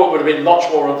 So Norbert would have been much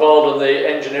more involved in the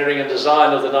engineering and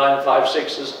design of the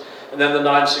 956s and then the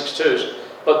 962s.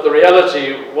 But the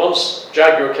reality, once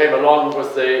Jaguar came along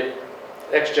with the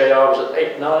XJR, was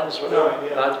it 8.9s?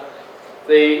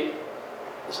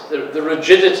 The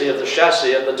rigidity of the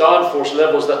chassis and the downforce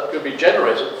levels that could be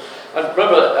generated. And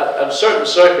remember, at certain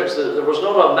circuits, there was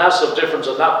not a massive difference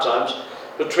in lap times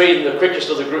between the quickest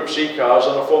of the Group C cars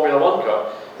and a Formula 1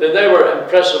 car. They were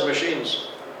impressive machines.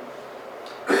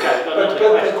 Okay, but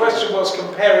the question was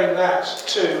comparing that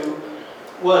to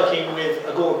working with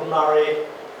a Gordon Murray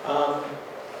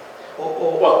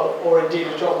or indeed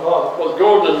a John Barlow. Well,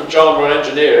 Gordon and John were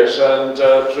engineers, and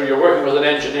so you're working with an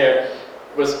engineer.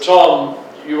 With Tom,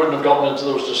 you wouldn't have gotten into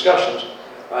those discussions.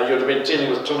 You would have been dealing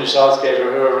with Tony Southgate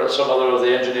or whoever, some other of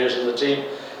the engineers in the team.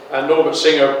 And Norbert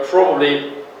Singer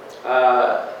probably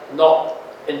not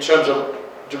in terms of,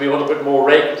 do we want to put more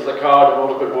rake into the car, do we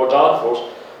want to put more downforce?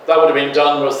 That would have been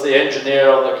done with the engineer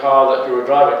on the car that you were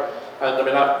driving. And I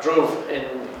mean, I drove in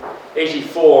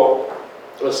 '84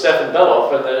 with Stefan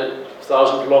Beloff in the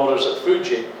 1,000 kilometers at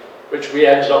Fuji, which we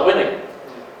ended up winning.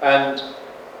 And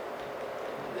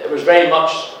it was very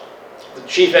much the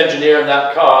chief engineer in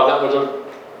that car that would have,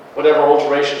 whatever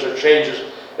alterations or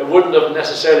changes, it wouldn't have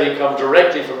necessarily come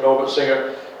directly from Norbert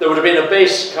Singer. There would have been a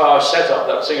base car setup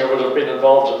that Singer would have been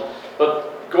involved in.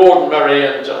 But Gordon Murray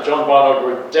and John Barnard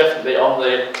were definitely on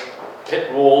the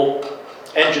pit wall,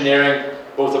 engineering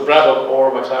both a Brabham or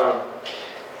a McLaren.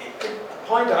 A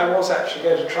point I was actually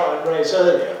going to try and raise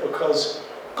earlier, because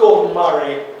Gordon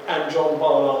Murray and John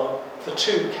Barnard, the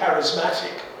two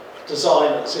charismatic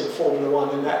designers in Formula One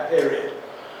in that period,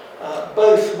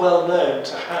 both well known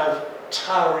to have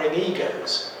towering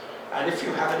egos. And if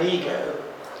you have an ego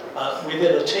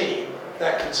within a team,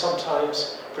 that can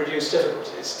sometimes produce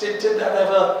difficulties. Did that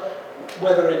ever,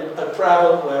 whether at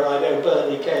Brabham, where I know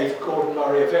Bernie gave Gordon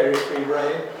Murray a very free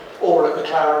rein, or at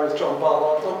McLaren with John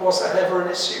Barnard, was that ever an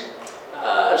issue?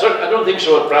 I don't think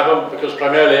so at Brabham, because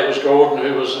primarily it was Gordon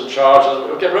who was in charge.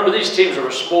 Okay, remember, these teams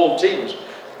were small teams.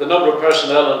 The number of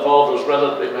personnel involved was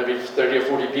relatively maybe 30 or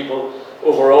 40 people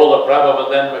overall at Brabham,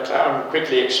 and then McLaren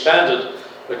quickly expanded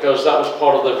because that was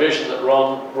part of the vision that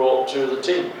Ron brought to the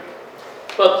team.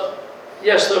 But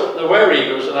yes, there were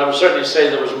egos, and I would certainly say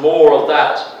there was more of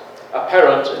that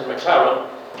apparent in McLaren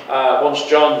once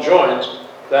John joined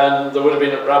than there would have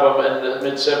been at Brabham in the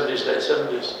mid-70s, late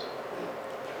 70s.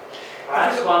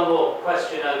 Perhaps one more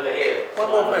question over here. One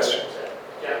more question.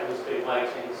 Jack has been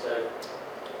waiting, so...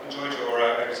 Enjoyed your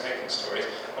overtaking stories.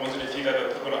 I wondered if you've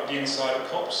ever put up the inside of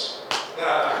cops.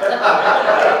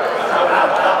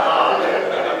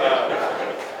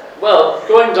 Well,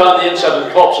 going down the inside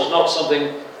of Copse is not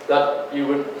something that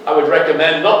I would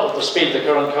recommend, not at the speed the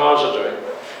current cars are doing.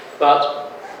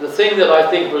 But the thing that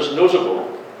I think was notable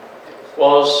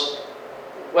was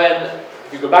when,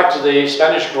 if you go back to the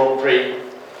Spanish Grand Prix,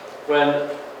 when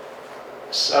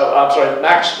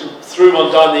Max threw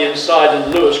one down the inside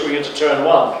and Lewis going into turn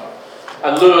one.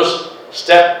 And Lewis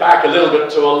stepped back a little bit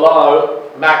to allow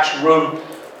Max room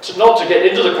not to get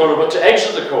into the corner, but to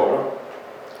exit the corner.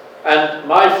 And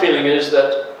my feeling is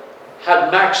that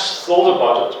had Max thought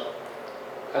about it,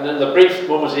 and in the brief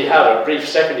moment he had, a brief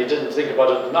second he didn't think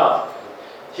about it enough,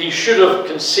 he should have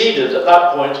conceded at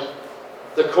that point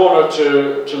the corner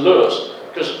to Lewis.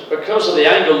 Because of the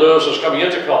angle Lewis was coming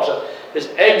into Copse, his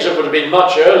exit would have been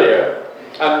much earlier,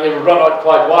 and he would run out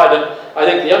quite wide. And I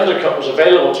think the undercut was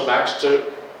available to Max to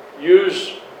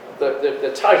use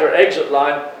the tighter exit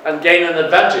line and gain an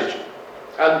advantage.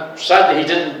 And sadly, he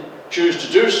didn't choose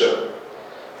to do so.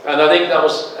 And I think that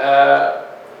was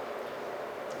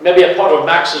maybe a part of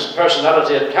Max's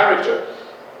personality and character.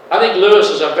 I think Lewis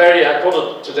is I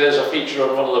call it today as a feature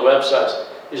on one of the websites.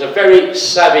 He's a very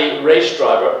savvy race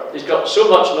driver. He's got so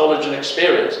much knowledge and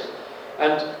experience.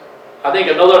 And I think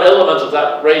another element of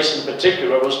that race in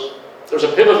particular was there was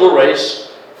a pivotal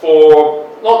race for,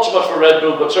 not so much for Red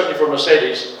Bull, but certainly for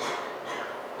Mercedes.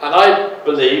 And I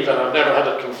believe, and I've never had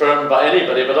it confirmed by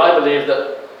anybody, but I believe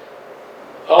that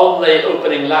on the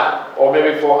opening lap, or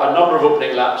maybe for a number of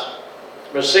opening laps,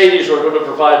 Mercedes were going to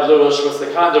provide Lewis with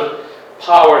the kind of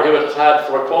power he would have had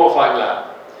for a qualifying lap.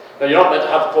 Now, you're not meant to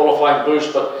have qualifying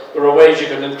boost, but there are ways you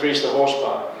can increase the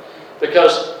horsepower.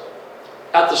 Because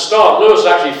at the start, Lewis was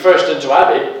actually first into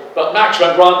Abbey, but Max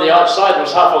went round the outside and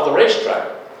was half of the racetrack.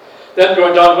 Then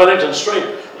going down Wellington Street,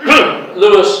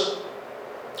 Lewis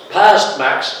passed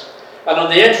Max, and on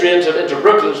the entry into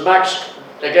Brooklands, Max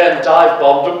again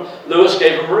dive-bombed him. Lewis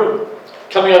gave him room.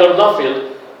 Coming out of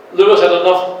Nuffield, Lewis had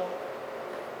enough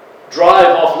drive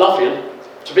off Luffian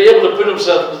to be able to put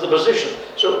himself into the position.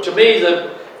 So to me,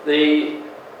 the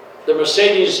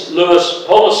Mercedes-Lewis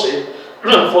policy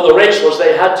for the race was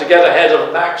they had to get ahead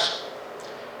of Max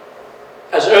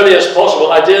as early as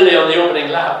possible, ideally on the opening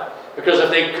lap, because if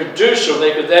they could do so,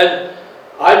 they could then,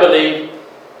 I believe,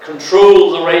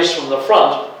 control the race from the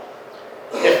front.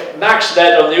 If Max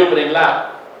led on the opening lap,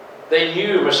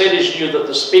 Mercedes knew that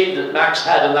the speed that Max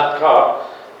had in that car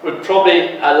would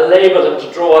probably enable him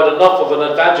to draw out enough of an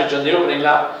advantage in the opening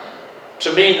lap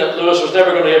to mean that Lewis was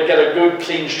never going to get a good,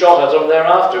 clean shot at him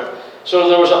thereafter. So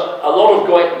there was a lot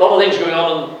of things going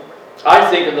on, I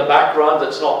think, in the background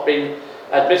that's not been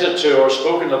admitted to or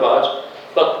spoken about.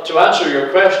 But to answer your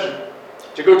question,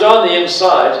 to go down the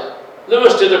inside,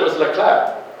 Lewis did it with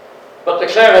Leclerc. But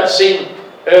Leclerc had seen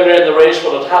earlier in the race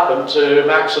what had happened to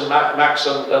Max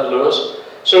and Lewis.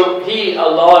 So he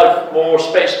allowed more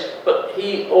space, but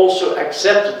he also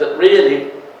accepted that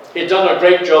really he'd done a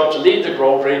great job to lead the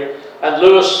Grand Prix, and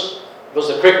Lewis was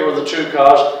the quicker of the two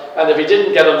cars, and if he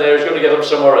didn't get him there, he was going to get him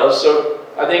somewhere else. So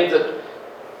I think that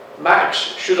Max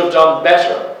should have done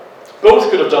better. Both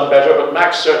could have done better, but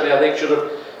Max certainly, I think, should have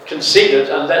conceded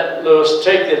and let Lewis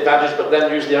take the advantage, but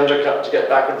then use the undercut to get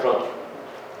back in front.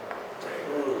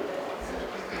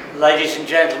 Ladies and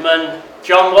gentlemen,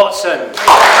 John Watson.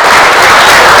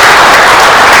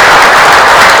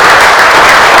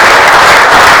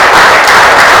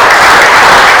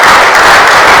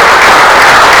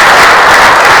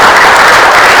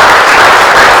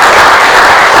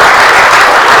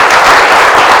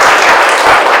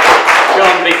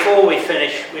 John, before we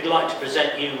finish, we'd like to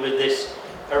present you with this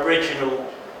original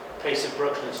piece of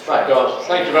Brooklyn Street. Thank God.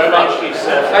 Thank you very much. Thank you,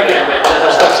 sir. Thank you.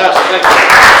 That's fantastic. Thank you.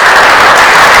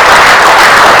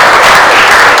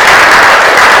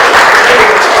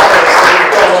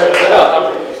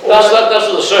 That's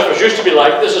what the surface used to be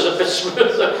like. This is a bit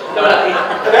smoother.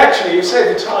 But actually, you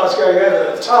said the tyres going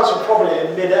over. The tyres were probably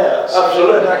in mid-air. So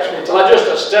Absolutely. Actually I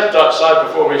just stepped outside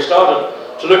before we started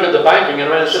to look at the banking,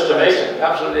 and it's just amazing.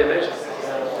 Absolutely amazing.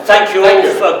 Thank you all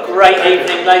for a great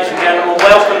evening, ladies and gentlemen.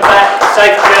 Welcome back,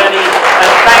 safe journey,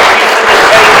 and thank you to the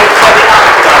team who set it up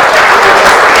for us.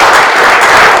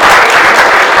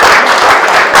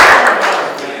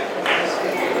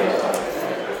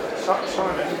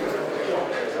 Sorry.